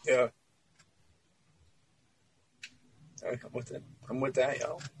 Yeah. I'm with that,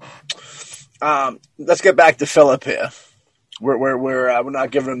 yo. Let's get back to Philip here. We're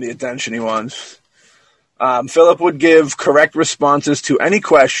not giving him the attention he wants. Philip would give correct responses to any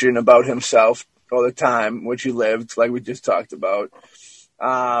question about himself all the time, which he lived, like we just talked about.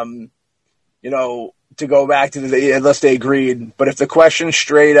 To go back to unless they agreed, but if the question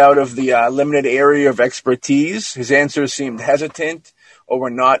strayed out of the limited area of expertise, his answers seemed hesitant or were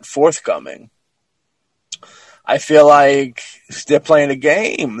not forthcoming. I feel like they're playing a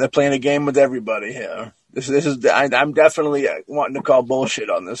game. They're playing a game with everybody here. I'm definitely wanting to call bullshit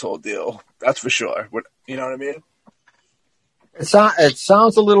on this whole deal. That's for sure. You know what I mean? It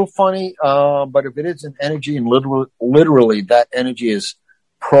sounds a little funny, but if it is an energy, and literally that energy is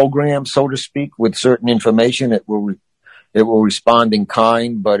programmed, so to speak, with certain information, it will respond in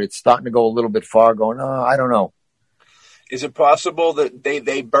kind. But it's starting to go a little bit far. Going, I don't know. Is it possible that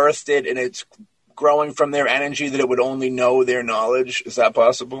they birthed it and it's growing from their energy, that it would only know their knowledge? Is that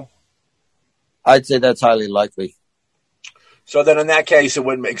possible? I'd say that's highly likely. So then in that case, it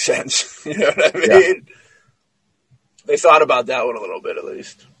wouldn't make sense. You know what I mean? Yeah. They thought about that one a little bit, at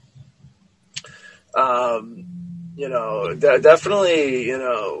least. Definitely,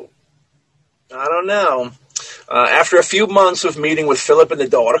 I don't know. After a few months of meeting with Philip in the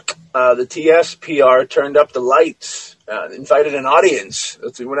dark, the TSPR turned up the lights, invited an audience.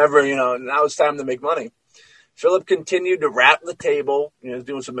 Whenever, now it's time to make money. Philip continued to rap the table,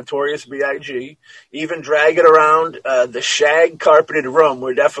 doing some Notorious B.I.G., even drag it around the shag-carpeted room.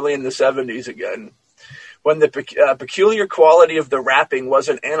 We're definitely in the 70s again. When the peculiar quality of the rapping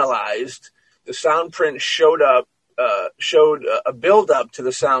wasn't analyzed, the sound print showed a build-up to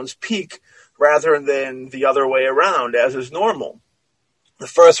the sound's peak rather than the other way around, as is normal. The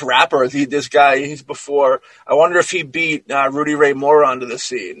first rapper, he's before, I wonder if he beat Rudy Ray Moore onto the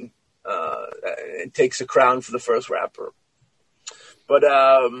scene. And takes the crown for the first rapper. But,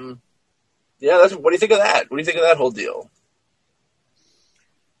 what do you think of that? What do you think of that whole deal?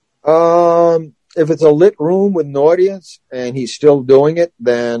 If it's a lit room with an audience and he's still doing it,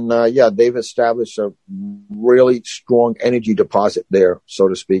 then, they've established a really strong energy deposit there, so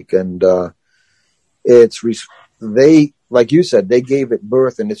to speak. And, like you said, they gave it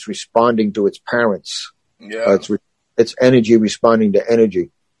birth and it's responding to its parents. Yeah. It's energy responding to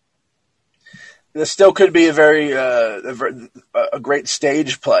energy. This still could be a great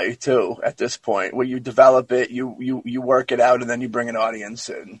stage play too. At this point, where you develop it, you work it out, and then you bring an audience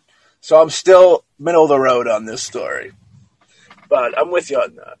in. So I'm still middle of the road on this story, but I'm with you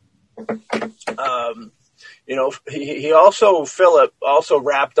on that. he also, Philip, also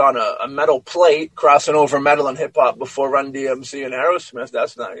rapped on a metal plate, crossing over metal and hip-hop before Run DMC and Aerosmith.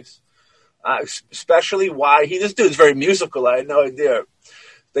 That's nice. Especially why this dude's very musical. I had no idea.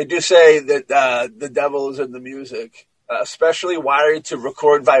 They do say that the devil is in the music, especially wired to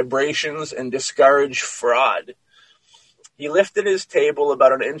record vibrations and discourage fraud. He lifted his table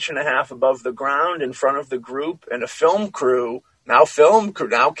about 1.5 inches above the ground in front of the group and a film crew. Now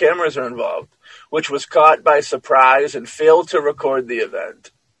cameras are involved, which was caught by surprise and failed to record the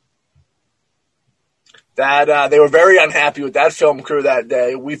event. That they were very unhappy with that film crew that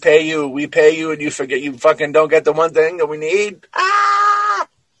day. We pay you, and you forget. You fucking don't get the one thing that we need. Ah!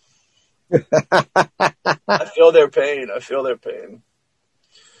 I feel their pain.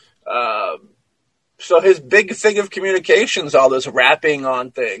 So his big thing of communications, all this rapping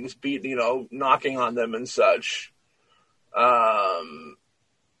on things, knocking on them and such.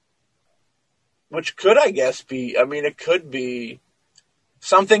 Which could, I guess, be, it could be,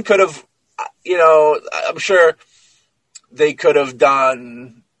 something could have, I'm sure they could have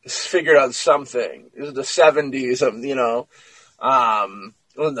figured out something. This is the 70s of, in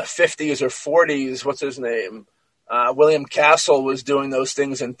the 50s or 40s, what's his name? William Castle was doing those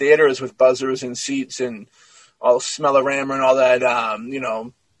things in theaters with buzzers and seats and all smell-o-rama and all that,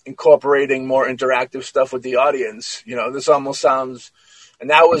 incorporating more interactive stuff with the audience. This almost sounds, and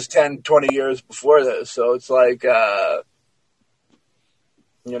that was 10, 20 years before this. So it's like,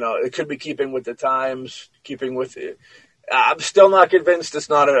 it could be keeping with the times, keeping with it. I'm still not convinced it's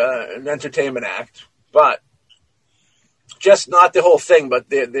not an entertainment act, but just not the whole thing, but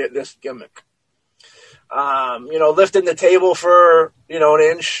this gimmick. Lifting the table for, 1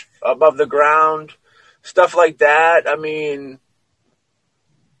 inch above the ground, stuff like that.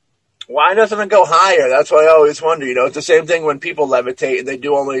 Why doesn't it go higher? That's what I always wonder. It's the same thing when people levitate and they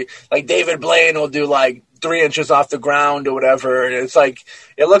do only, like David Blaine will do like 3 inches off the ground or whatever. And it's like,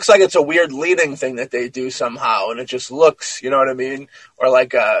 it looks like it's a weird leaning thing that they do somehow. And it just looks, you know what I mean? Or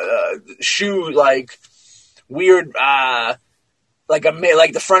like a shoe, like weird, like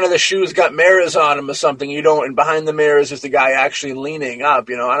the front of the shoe's got mirrors on them or something. And behind the mirrors is the guy actually leaning up.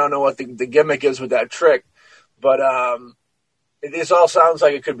 I don't know what the gimmick is with that trick, but, this all sounds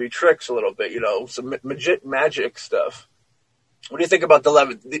like it could be tricks a little bit, some magic stuff. What do you think about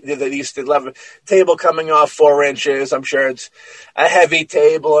the table coming off 4 inches? I'm sure it's a heavy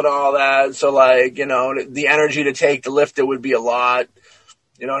table and all that. So the energy to take to lift it would be a lot.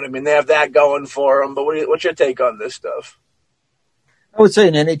 You know what I mean? They have that going for them. But what's your take on this stuff? I would say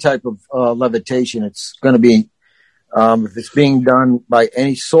in any type of levitation, it's going to be, if it's being done by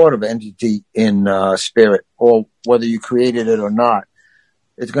any sort of entity in spirit, or whether you created it or not,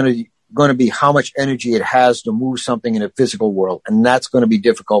 it's going to be how much energy it has to move something in a physical world, and that's going to be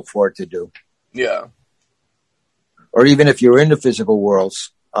difficult for it to do. Yeah. Or even if you're in the physical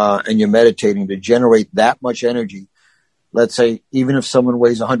worlds and you're meditating, to generate that much energy, let's say even if someone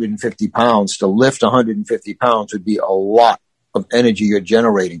weighs 150 pounds, to lift 150 pounds would be a lot of energy you're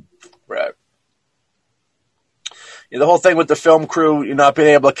generating. Right. The whole thing with the film crew, you're not being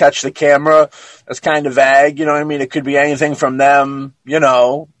able to catch the camera, that's kind of vague. You know what I mean? It could be anything from them,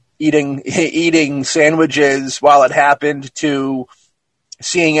 eating sandwiches while it happened, to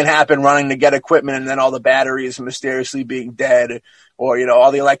seeing it happen, running to get equipment, and then all the batteries mysteriously being dead, or,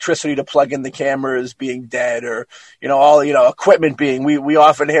 all the electricity to plug in the cameras being dead, or, all, equipment being, we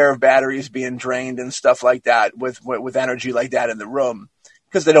often hear of batteries being drained and stuff like that with energy like that in the room,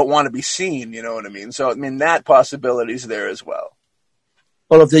 because they don't want to be seen, you know what I mean? So, that possibility is there as well.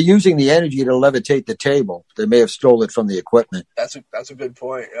 Well, if they're using the energy to levitate the table, they may have stole it from the equipment. That's a good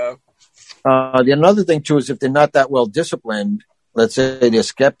point, yeah. The another thing, too, is if they're not that well disciplined, let's say they're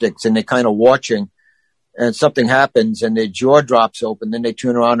skeptics and they're kind of watching, and something happens and their jaw drops open, then they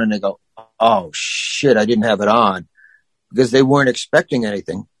turn around and they go, oh, shit, I didn't have it on, because they weren't expecting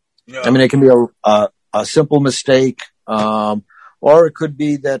anything. No. It can be a simple mistake, or it could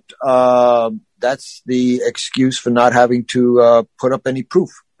be that that's the excuse for not having to put up any proof.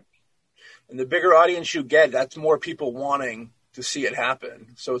 And the bigger audience you get, that's more people wanting to see it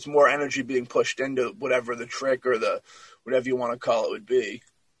happen. So it's more energy being pushed into whatever the trick or the whatever you want to call it would be.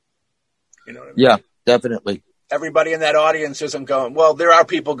 You know what I mean? Yeah, definitely. Everybody in that audience isn't going, well, there are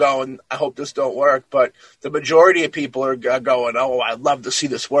people going, I hope this don't work, but the majority of people are going, oh, I'd love to see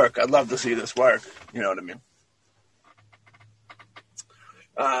this work. I'd love to see this work. You know what I mean?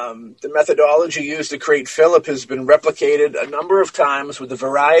 The methodology used to create Philip has been replicated a number of times with a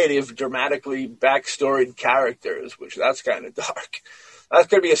variety of dramatically backstoried characters, which that's kind of dark. That's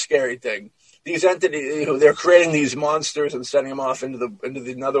going to be a scary thing. these entities, they're creating these monsters and sending them off into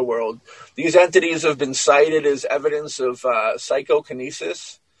the another world. These entities have been cited as evidence of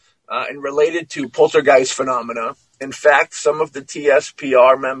psychokinesis and related to poltergeist phenomena. In fact, some of the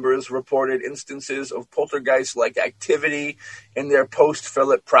TSPR members reported instances of poltergeist-like activity in their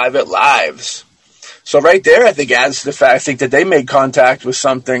post-Philip private lives. So right there, I think adds to the fact, I think that they made contact with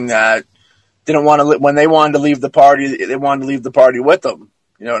something that didn't want to. When they wanted to leave the party, they wanted to leave the party with them.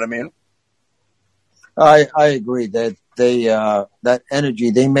 You know what I mean? I agree that that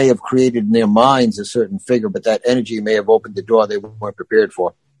energy they may have created in their minds a certain figure, but that energy may have opened the door they weren't prepared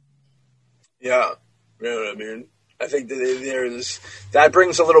for. Yeah, you know what I mean. I think that that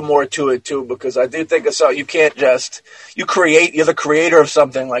brings a little more to it too, because I do think you can't just you're the creator of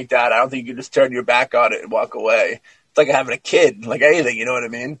something like that. I don't think you can just turn your back on it and walk away. It's like having a kid, like anything. You know what I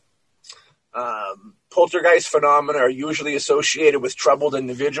mean? Poltergeist phenomena are usually associated with troubled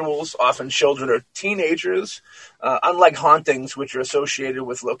individuals, often children or teenagers, unlike hauntings, which are associated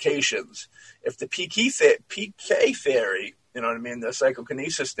with locations. If the PK theory, you know what I mean, the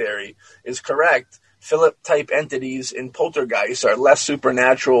psychokinesis theory, is correct, Philip-type entities in poltergeists are less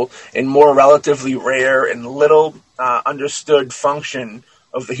supernatural and more relatively rare and little understood function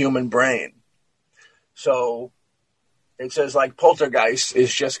of the human brain. So it says like poltergeist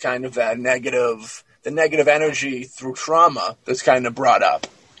is just kind of the negative energy through trauma that's kind of brought up.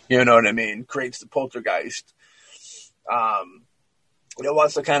 You know what I mean? Creates the poltergeist. It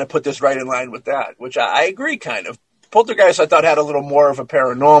wants to kind of put this right in line with that, which I agree kind of. Poltergeist I thought had a little more of a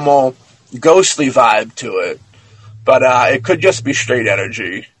paranormal, ghostly vibe to it, but it could just be straight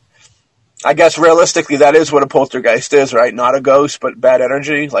energy. I guess realistically that is what a poltergeist is, right? Not a ghost, but bad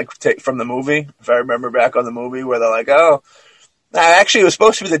energy, like from the movie. If I remember back on the movie where they're like, oh, actually it was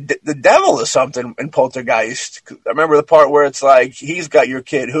supposed to be the devil or something in Poltergeist. I remember the part where it's like, he's got your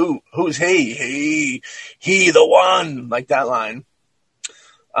kid. Who's he? He the one, like that line.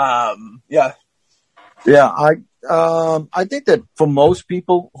 Yeah. Yeah, I think that for most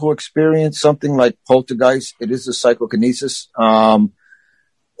people who experience something like poltergeist, it is a psychokinesis.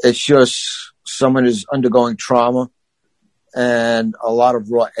 It's just someone is undergoing trauma and a lot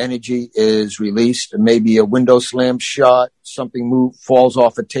of raw energy is released. Maybe a window slams shut, something falls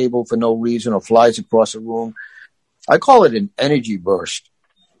off a table for no reason or flies across a room. I call it an energy burst.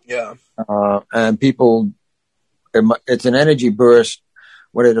 Yeah. And it's an energy burst.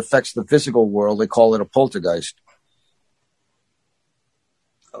 When it affects the physical world, they call it a poltergeist.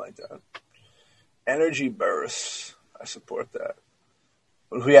 I like that. Energy bursts. I support that.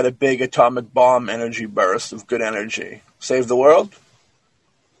 What if we had a big atomic bomb energy burst of good energy? Save the world?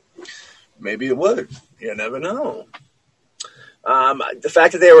 Maybe it would. You never know. The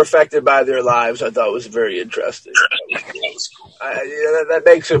fact that they were affected by their lives, I thought was very interesting. That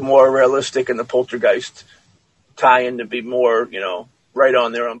makes it more realistic in the poltergeist tie-in to be more, right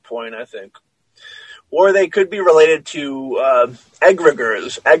on there on point, I think. Or they could be related to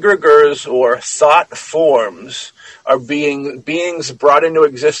egregores. Egregores, or thought forms, are beings brought into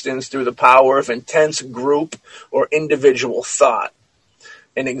existence through the power of intense group or individual thought.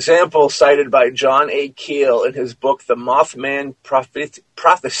 An example cited by John A. Keel in his book, The Mothman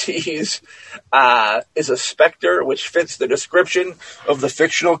Prophecies, is a specter which fits the description of the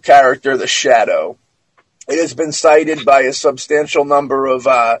fictional character, the Shadow. It has been cited by a substantial number of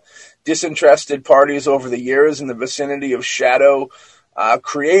disinterested parties over the years in the vicinity of Shadow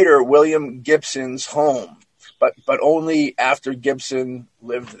creator William Gibson's home, but only after Gibson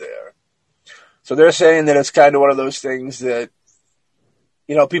lived there. So they're saying that it's kind of one of those things that,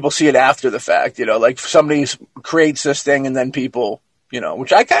 people see it after the fact, like somebody creates this thing and then people,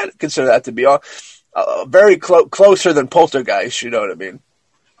 which I kind of consider that to be very closer than poltergeist, you know what I mean?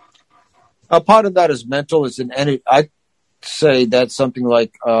 A part of that is mental. Is an energy. I say that's something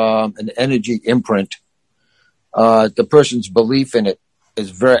like an energy imprint. The person's belief in it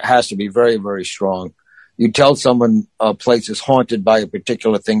has to be very, very strong. You tell someone a place is haunted by a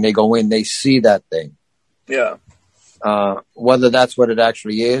particular thing, they go in, they see that thing. Yeah. Whether that's what it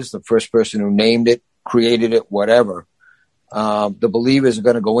actually is, the first person who named it, created it, whatever. The believers are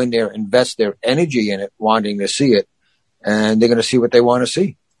going to go in there, invest their energy in it, wanting to see it, and they're going to see what they want to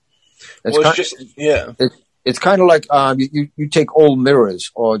see. It's kind of like you take old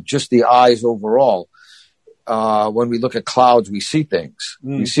mirrors or just the eyes overall. When we look at clouds, we see things.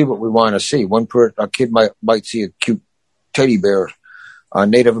 We see what we want to see. A kid might see a cute teddy bear. A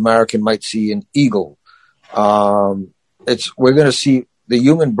Native American might see an eagle. We're going to see the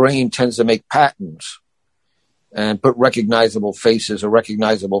human brain tends to make patterns and put recognizable faces or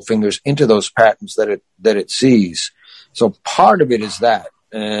recognizable fingers into those patterns that it sees. So part of it is that.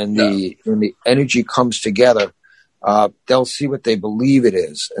 and when the energy comes together, they'll see what they believe it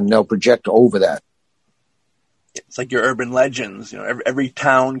is, and they'll project over that. It's like your urban legends. Every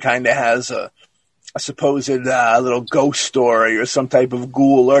town kind of has a supposed little ghost story or some type of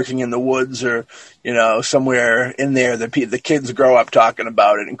ghoul lurking in the woods, or somewhere in there that the kids grow up talking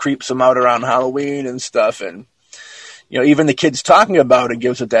about it and creeps them out around Halloween and stuff. And even the kids talking about it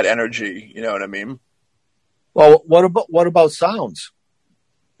gives it that energy. You know what I mean? Well, what about sounds?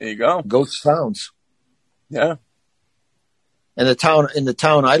 There you go. Ghost sounds. Yeah. In the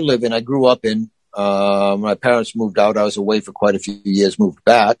town I live in, I grew up in. My parents moved out. I was away for quite a few years. Moved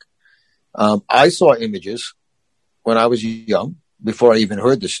back. I saw images when I was young, before I even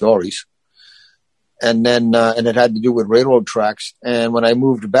heard the stories. And then, and it had to do with railroad tracks. And when I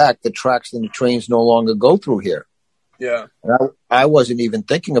moved back, the tracks and the trains no longer go through here. Yeah. And I wasn't even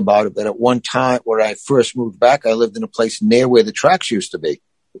thinking about it, but at one time when I first moved back, I lived in a place near where the tracks used to be,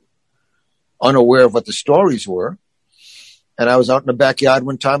 unaware of what the stories were. And I was out in the backyard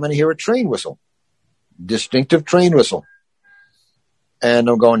one time and I hear a train whistle, distinctive train whistle. And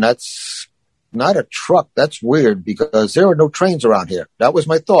I'm going, that's not a truck. That's weird, because there are no trains around here. That was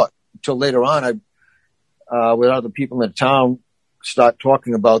my thought until later on. With other people in the town, start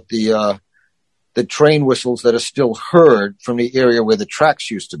talking about the train whistles that are still heard from the area where the tracks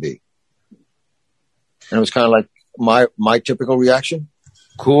used to be. And it was kind of like my typical reaction.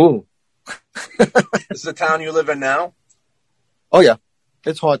 Cool. This is the town you live in now? Oh yeah.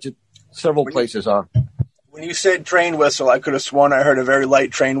 It's haunted. Several places are. When you said train whistle, I could have sworn I heard a very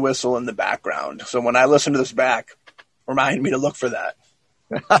light train whistle in the background. So when I listen to this back, remind me to look for that.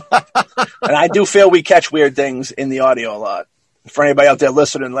 And I do feel we catch weird things in the audio a lot. For anybody out there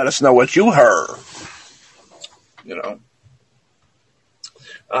listening, let us know what you heard.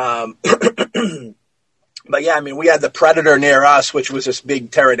 But yeah, I mean, we had the Predator near us, which was this big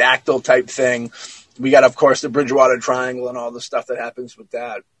pterodactyl type thing. We got, of course, the Bridgewater Triangle and all the stuff that happens with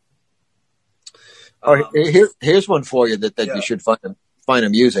that. Here's one for you that you should find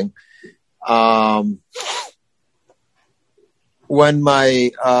amusing. When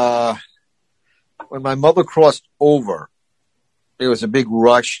my mother crossed over, there was a big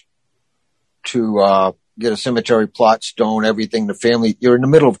rush to get a cemetery plot, stone, everything. The family, you're in the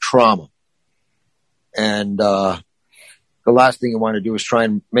middle of trauma, and the last thing you want to do is try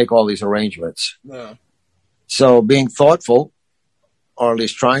and make all these arrangements. Yeah. So being thoughtful, or at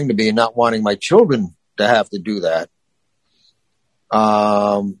least trying to be, and not wanting my children to have to do that.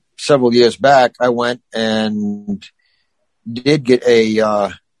 Several years back, I went and did get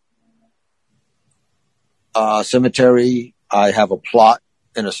a cemetery. I have a plot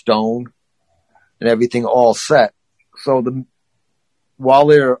and a stone and everything all set. So while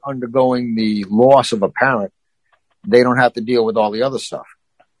they're undergoing the loss of a parent, they don't have to deal with all the other stuff.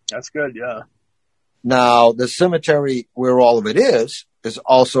 That's good, yeah. Now, the cemetery where all of it is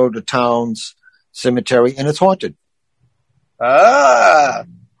also the town's cemetery, and it's haunted. Ah!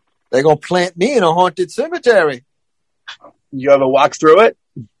 They're going to plant me in a haunted cemetery. You ever walk through it?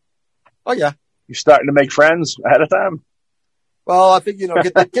 Oh, yeah. You're starting to make friends ahead of time? Well, I think,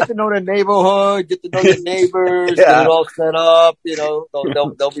 get to know the neighborhood, get to know the neighbors, Yeah. Get it all set up.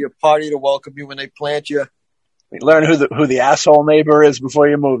 There'll be a party to welcome you when they plant you. Learn who the asshole neighbor is before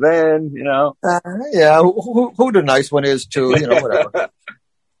you move in, Yeah, who the nice one is too, whatever.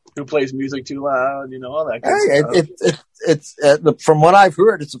 Who plays music too loud, all that kind of stuff. It's from what I've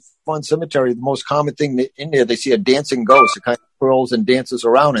heard, it's a fun cemetery. The most common thing in there, they see a dancing ghost. It kind of twirls and dances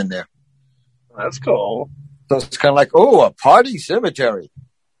around in there. That's cool. So it's kind of like, a party cemetery.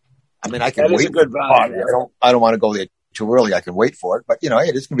 I mean, I can wait. That is a good vibe. Yeah. I don't want to go there too early. I can wait for it, but hey,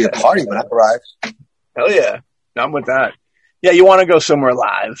 it's gonna be a party when I arrive. Hell yeah. I'm with that. Yeah, you want to go somewhere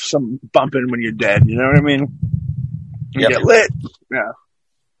live, some bumping when you're dead. You know what I mean? Get lit. Yeah.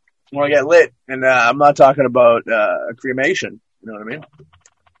 I want to get lit. And I'm not talking about cremation. You know what I mean?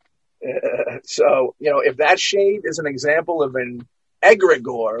 So, if that shade is an example of an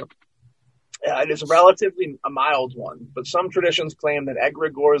egregore, it is relatively a mild one. But some traditions claim that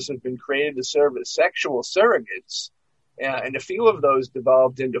egregores have been created to serve as sexual surrogates. And a few of those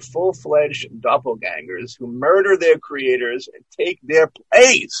developed into full-fledged doppelgangers who murder their creators and take their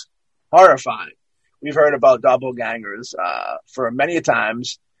place. Horrifying. We've heard about doppelgangers for many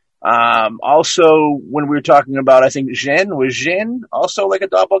times. Also, when we were talking about, I think was Jinn also like a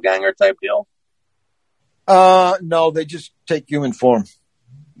doppelganger type deal? No, they just take human form.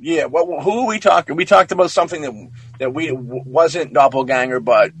 Yeah. Well, who are we talking? We talked about something that wasn't doppelganger,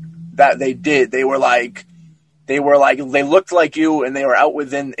 but that they did. They they were like, they looked like you and they were out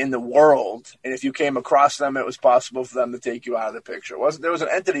in the world. And if you came across them, it was possible for them to take you out of the picture. There was an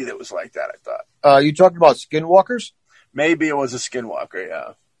entity that was like that, I thought. You talking about skinwalkers? Maybe it was a skinwalker,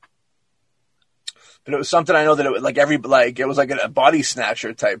 yeah. But it was something I know that it was it was like a body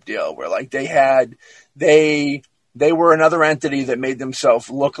snatcher type deal where like they were another entity that made themselves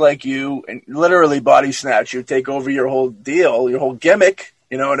look like you and literally body snatch you, take over your whole deal, your whole gimmick,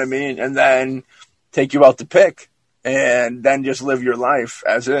 you know what I mean? And then take you out to pick and then just live your life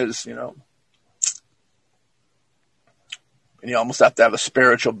as is, you know. And you almost have to have a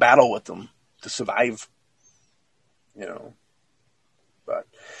spiritual battle with them to survive, you know. But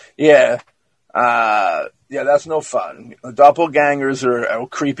yeah. Yeah, that's no fun. Doppelgangers are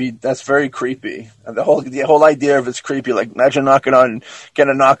creepy. That's very creepy. And the whole idea of it's creepy. Like imagine getting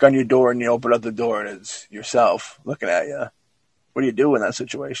a knock on your door and you open up the door and it's yourself looking at you. What do you do in that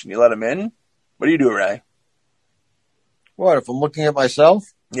situation? You let him in? What do you do, Ray? What, if I'm looking at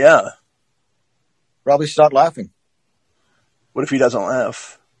myself? Yeah. Probably start laughing. What if he doesn't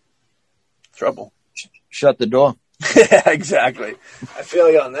laugh? Trouble. Shut the door. Yeah, exactly. I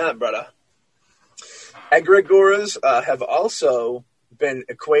feel you on that, brother. Egregores have also been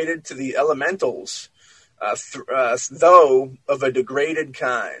equated to the elementals, though of a degraded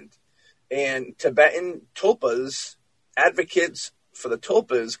kind. And Tibetan tulpas, advocates for the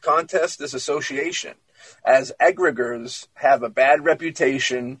tulpas, contest this association, as egregores have a bad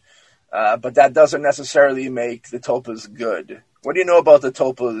reputation, but that doesn't necessarily make the tulpas good. What do you know about the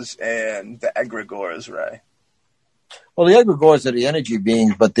tulpas and the egregores, Ray? Well, the egregores are the energy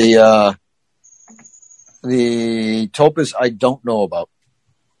beings, but the tulpas I don't know about.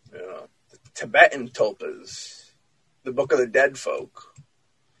 Yeah. The Tibetan tulpas, the Book of the Dead folk.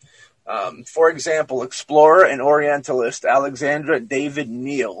 For example, explorer and Orientalist Alexandra David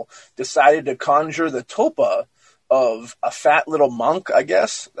Neal decided to conjure the tulpa of a fat little monk, I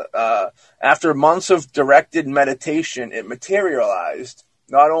guess. After months of directed meditation, it materialized,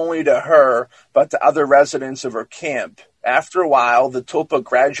 not only to her, but to other residents of her camp. After a while, the tulpa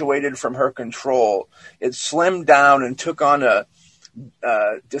graduated from her control. It slimmed down and took on a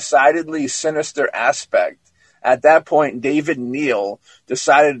decidedly sinister aspect. At that point, David Neal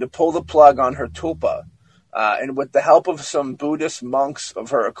decided to pull the plug on her tulpa, and with the help of some Buddhist monks of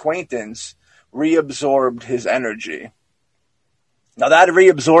her acquaintance, reabsorbed his energy. Now, that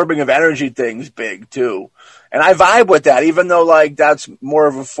reabsorbing of energy thing's big, too. And I vibe with that, even though, like, that's more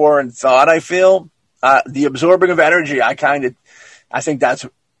of a foreign thought, I feel. The absorbing of energy, I think that's,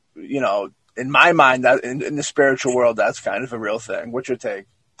 you know, in my mind, that in the spiritual world, that's kind of a real thing. What's your take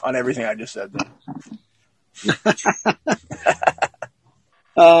on everything I just said?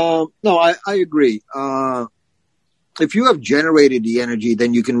 No, I agree. If you have generated the energy,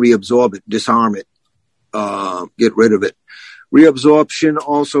 then you can reabsorb it, disarm it, get rid of it. Reabsorption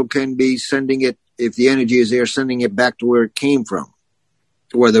also can be sending it, if the energy is there, sending it back to where it came from,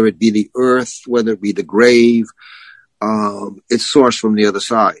 whether it be the earth, whether it be the grave. It's sourced from the other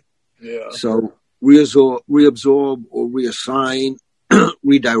side. Yeah. So reabsorb or reassign,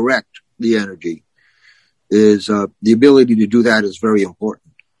 redirect the energy is the ability to do that is very important.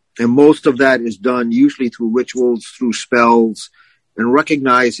 And most of that is done usually through rituals, through spells, and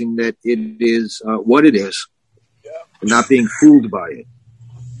recognizing that it is what it is, and not being fooled by it.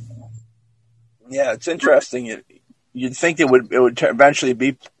 Yeah, it's interesting. You'd think it would eventually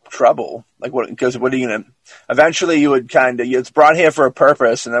be trouble, like what? Because what are you gonna? Eventually, you would it's brought here for a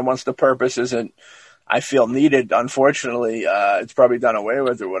purpose, and then once the purpose isn't, I feel, needed, unfortunately, it's probably done away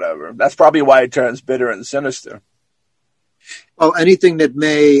with or whatever. That's probably why it turns bitter and sinister. Well, anything that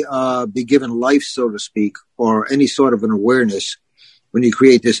may be given life, so to speak, or any sort of an awareness, when you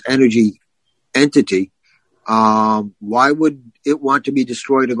create this energy entity, why would it want to be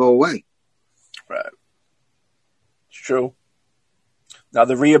destroyed or go away? Right. It's true. Now,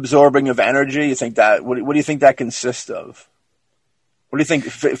 the reabsorbing of energy, you think that? What do you think that consists of? What do you think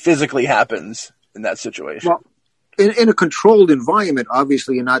physically happens in that situation? Well, in a controlled environment,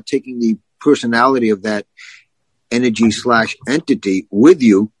 obviously, you're not taking the personality of that energy/entity with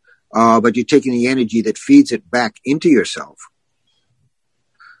you, but you're taking the energy that feeds it back into yourself.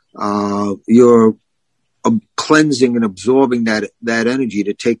 You're cleansing and absorbing that energy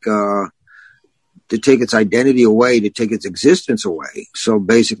to take its identity away, to take its existence away. So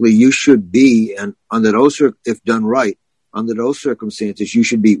basically, you should be, and if done right, under those circumstances, you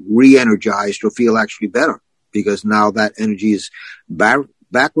should be re-energized or feel actually better, because now that energy is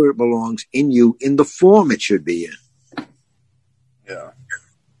back where it belongs in you, in the form it should be in. Yeah.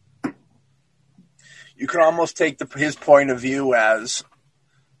 You can almost take his point of view as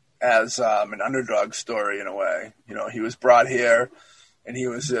as an underdog story in a way. You know, he was brought here, and he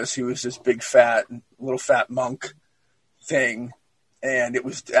was this big little fat monk thing, and it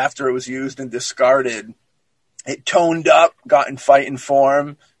was after it was used and discarded, it toned up, got in fighting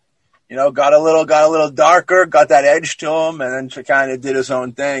form. You know, got a little darker, got that edge to him, and then kind of did his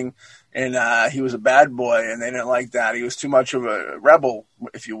own thing. And he was a bad boy, and they didn't like that. He was too much of a rebel,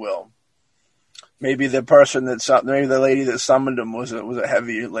 if you will. Maybe the lady that summoned him was a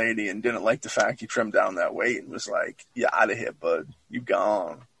heavy lady and didn't like the fact he trimmed down that weight and was like, "You're out of here, bud. You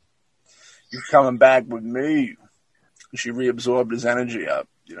gone. You're coming back with me." She reabsorbed his energy up.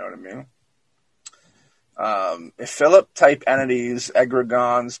 You know what I mean? If Philip-type entities,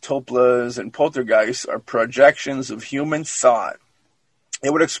 egregores, tulpas, and poltergeists are projections of human thought,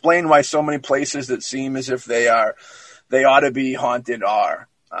 it would explain why so many places that seem as if they ought to be haunted are.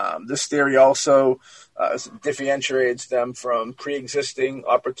 This theory also differentiates them from pre-existing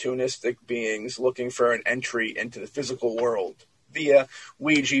opportunistic beings looking for an entry into the physical world via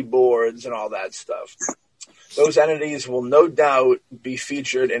Ouija boards and all that stuff. Those entities will no doubt be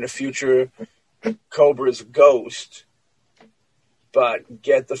featured in a future Cobra's Ghost, but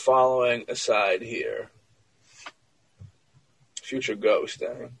get the following aside here. Future Ghost,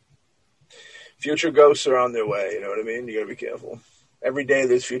 Future ghosts are on their way, you know what I mean? You gotta be careful. Every day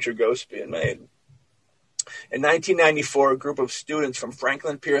there's future ghosts being made. In 1994, a group of students from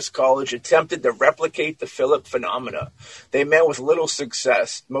Franklin Pierce College attempted to replicate the Philip phenomena. They met with little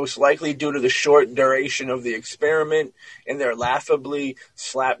success, most likely due to the short duration of the experiment and their laughably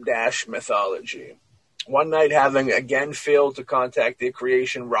slapdash mythology. One night, having again failed to contact their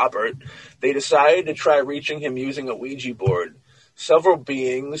creation, Robert, they decided to try reaching him using a Ouija board. Several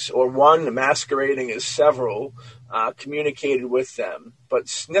beings, or one masquerading as several, communicated with them, but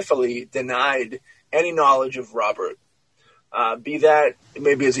sniffily denied any knowledge of Robert. Be that,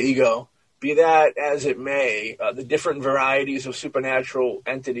 maybe his ego, be that as it may, the different varieties of supernatural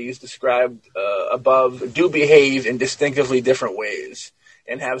entities described above do behave in distinctively different ways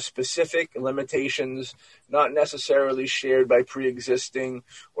and have specific limitations not necessarily shared by pre-existing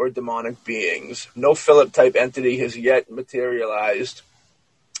or demonic beings. No Philip-type entity has yet materialized,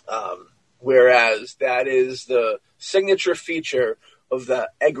 whereas that is the signature feature of the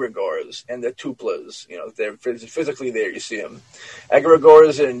egregores and the tulpas. You know, they're physically there, you see them.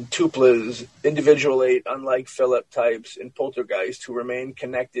 Egregores and tulpas individuate, unlike Philip types and poltergeists, who remain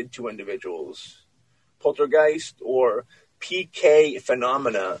connected to individuals. Poltergeist or PK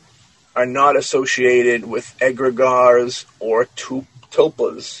phenomena are not associated with egregores or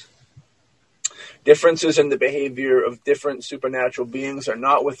tulpas. Differences in the behavior of different supernatural beings are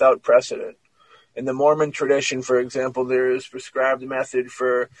not without precedent. In the Mormon tradition, for example, there is prescribed a method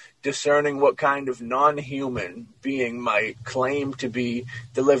for discerning what kind of non-human being might claim to be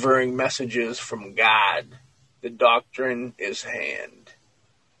delivering messages from God. The doctrine is hand.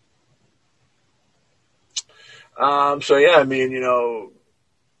 So yeah, I mean, you know,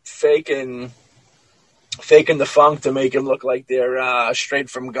 faking the funk to make them look like they're straight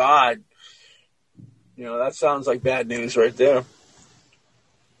from God. You know, that sounds like bad news right there.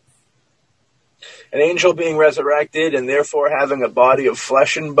 An angel being resurrected and therefore having a body of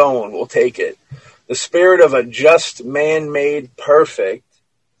flesh and bone will take it. The spirit of a just man made perfect,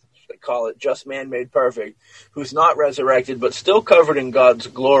 they call it just man made perfect, who's not resurrected but still covered in God's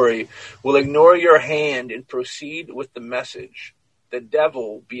glory, will ignore your hand and proceed with the message. The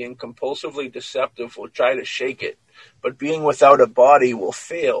devil, being compulsively deceptive, will try to shake it, but being without a body will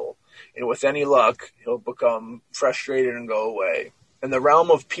fail, and with any luck, he'll become frustrated and go away. In the realm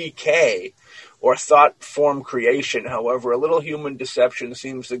of PK, or thought form creation, however, a little human deception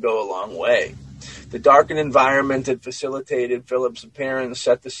seems to go a long way. The darkened environment that facilitated Philip's appearance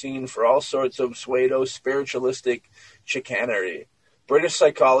set the scene for all sorts of pseudo-spiritualistic chicanery. British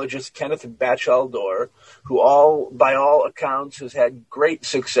psychologist Kenneth Batchelor, who by all accounts has had great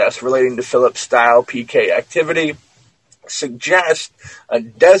success relating to Philip's style PK activity, suggests a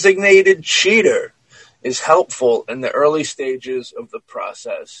designated cheater is helpful in the early stages of the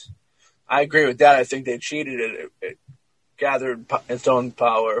process. I agree with that. I think they cheated. It gathered its own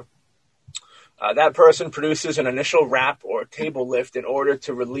power. That person produces an initial rap or table lift in order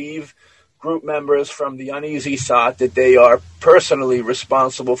to relieve group members from the uneasy thought that they are personally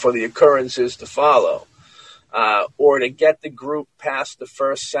responsible for the occurrences to follow, or to get the group past the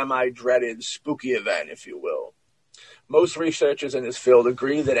first semi-dreaded spooky event, if you will. Most researchers in this field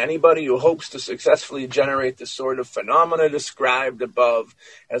agree that anybody who hopes to successfully generate the sort of phenomena described above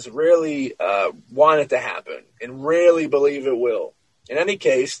has really want it to happen and really believe it will. In any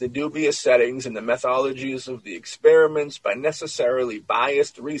case, the dubious settings and the methodologies of the experiments by necessarily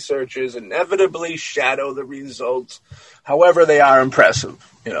biased researchers inevitably shadow the results. However, they are impressive.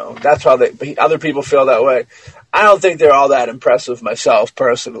 That's how other people feel that way. I don't think they're all that impressive myself,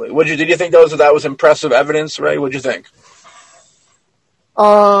 personally. Did you think that was impressive evidence, Ray? What'd you think?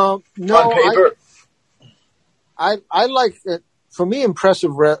 No. On paper? I like it. For me,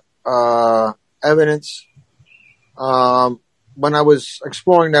 impressive evidence. When I was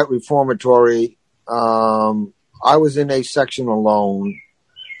exploring that reformatory, I was in a section alone,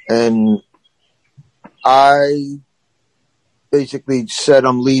 and I basically said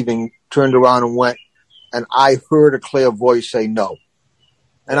I'm leaving, turned around and went, and I heard a clear voice say no.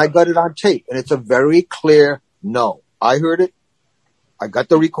 And I got it on tape, and it's a very clear no. I heard it. I got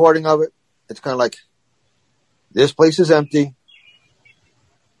the recording of it. It's kind of like, this place is empty.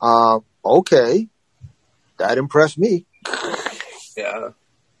 Okay. That impressed me. Yeah.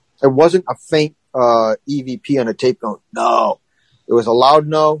 It wasn't a faint EVP on a tape going, no. It was a loud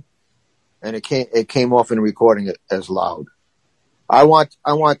no, and it came off in the recording as loud. I want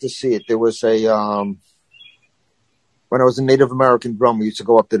to see it. There was a when I was a Native American drummer, we used to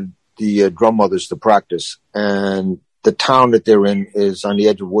go up to the drum mothers to practice, and the town that they're in is on the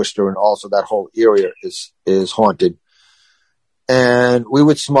edge of Worcester, and also that whole area is haunted. And we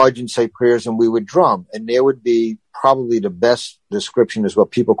would smudge and say prayers, and we would drum. And there would be probably the best description is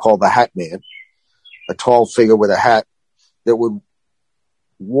what people call the hat man, a tall figure with a hat that would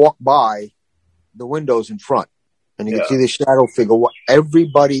walk by the windows in front. And you could see the shadow figure.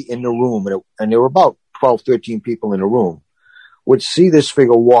 Everybody in the room, and there were about 12, 13 people in the room, would see this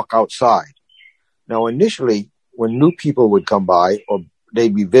figure walk outside. Now, initially, when new people would come by or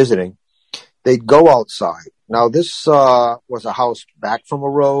they'd be visiting, they'd go outside. Now, this was a house back from a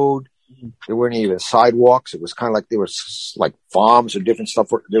road. There weren't even sidewalks. It was kind of like there were like farms or different stuff.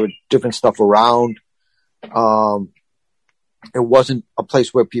 There were different stuff around. It wasn't a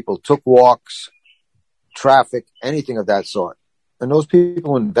place where people took walks, traffic, anything of that sort. And those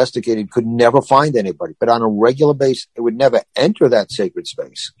people who investigated could never find anybody. But on a regular basis, it would never enter that sacred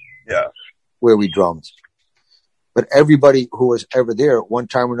space where we drummed. But everybody who was ever there at one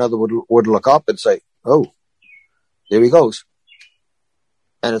time or another would look up and say, oh, there he goes.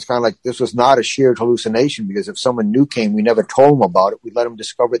 And it's kind of like this was not a shared hallucination, because if someone new came, we never told them about it. We let them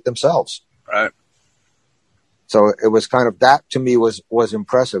discover it themselves. Right. So it was kind of, that to me was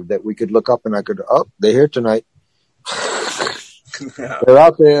impressive, that we could look up and I could, oh, they're here tonight. They're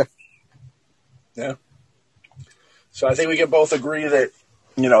out there. Yeah. So I think we can both agree that,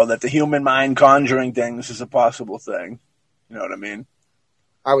 that the human mind conjuring things is a possible thing. You know what I mean?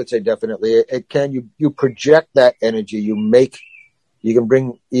 I would say definitely. It can, you project that energy,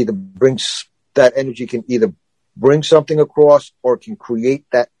 that energy can either bring something across or can create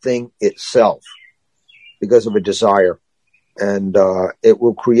that thing itself because of a desire. And it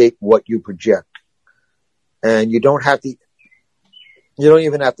will create what you project. And you don't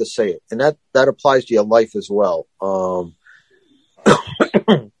even have to say it. And that applies to your life as well.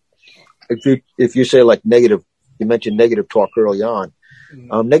 If you say like negative, you mentioned negative talk early on,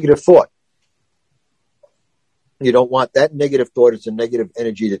 negative thought. You don't want that negative thought. It's a negative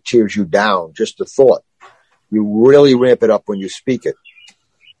energy that tears you down, just a thought. You really ramp it up when you speak it.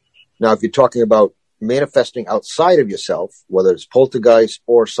 Now, if you're talking about manifesting outside of yourself, whether it's poltergeist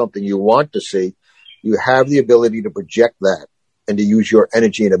or something you want to see, you have the ability to project that and to use your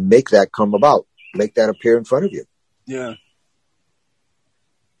energy to make that come about, make that appear in front of you. Yeah.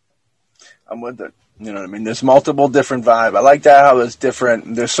 I'm with it. You know what I mean? There's multiple different vibes. I like that how it's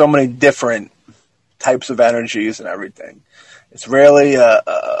different. There's so many different types of energies and everything. It's really a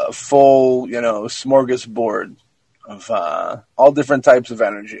full, smorgasbord of all different types of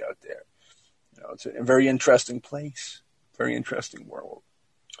energy out there. It's a very interesting place, very interesting world.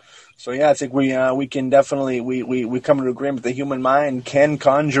 So yeah, I think we can definitely we come to agreement the human mind can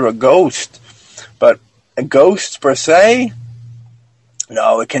conjure a ghost, but a ghost per se,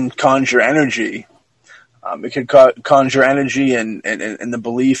 no, it can conjure energy. It can conjure energy and the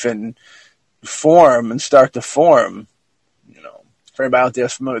belief in form and start to form. For anybody out there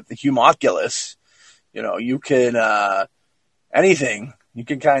familiar with the Homunculus, you can anything. You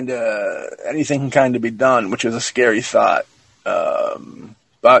can anything can kind of be done, which is a scary thought.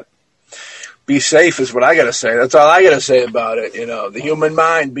 But be safe is what I got to say. That's all I got to say about it. The human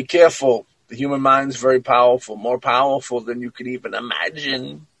mind, be careful. The human mind's very powerful, more powerful than you could even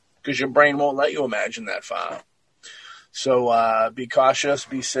imagine, because your brain won't let you imagine that far. So be cautious,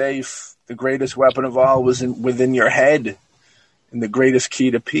 be safe. The greatest weapon of all was within your head, and the greatest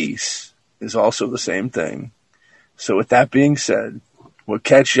key to peace is also the same thing. So with that being said, We'll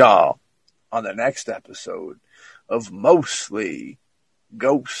catch y'all on the next episode of Mostly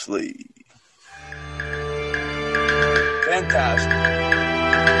Ghostly. Fantastic.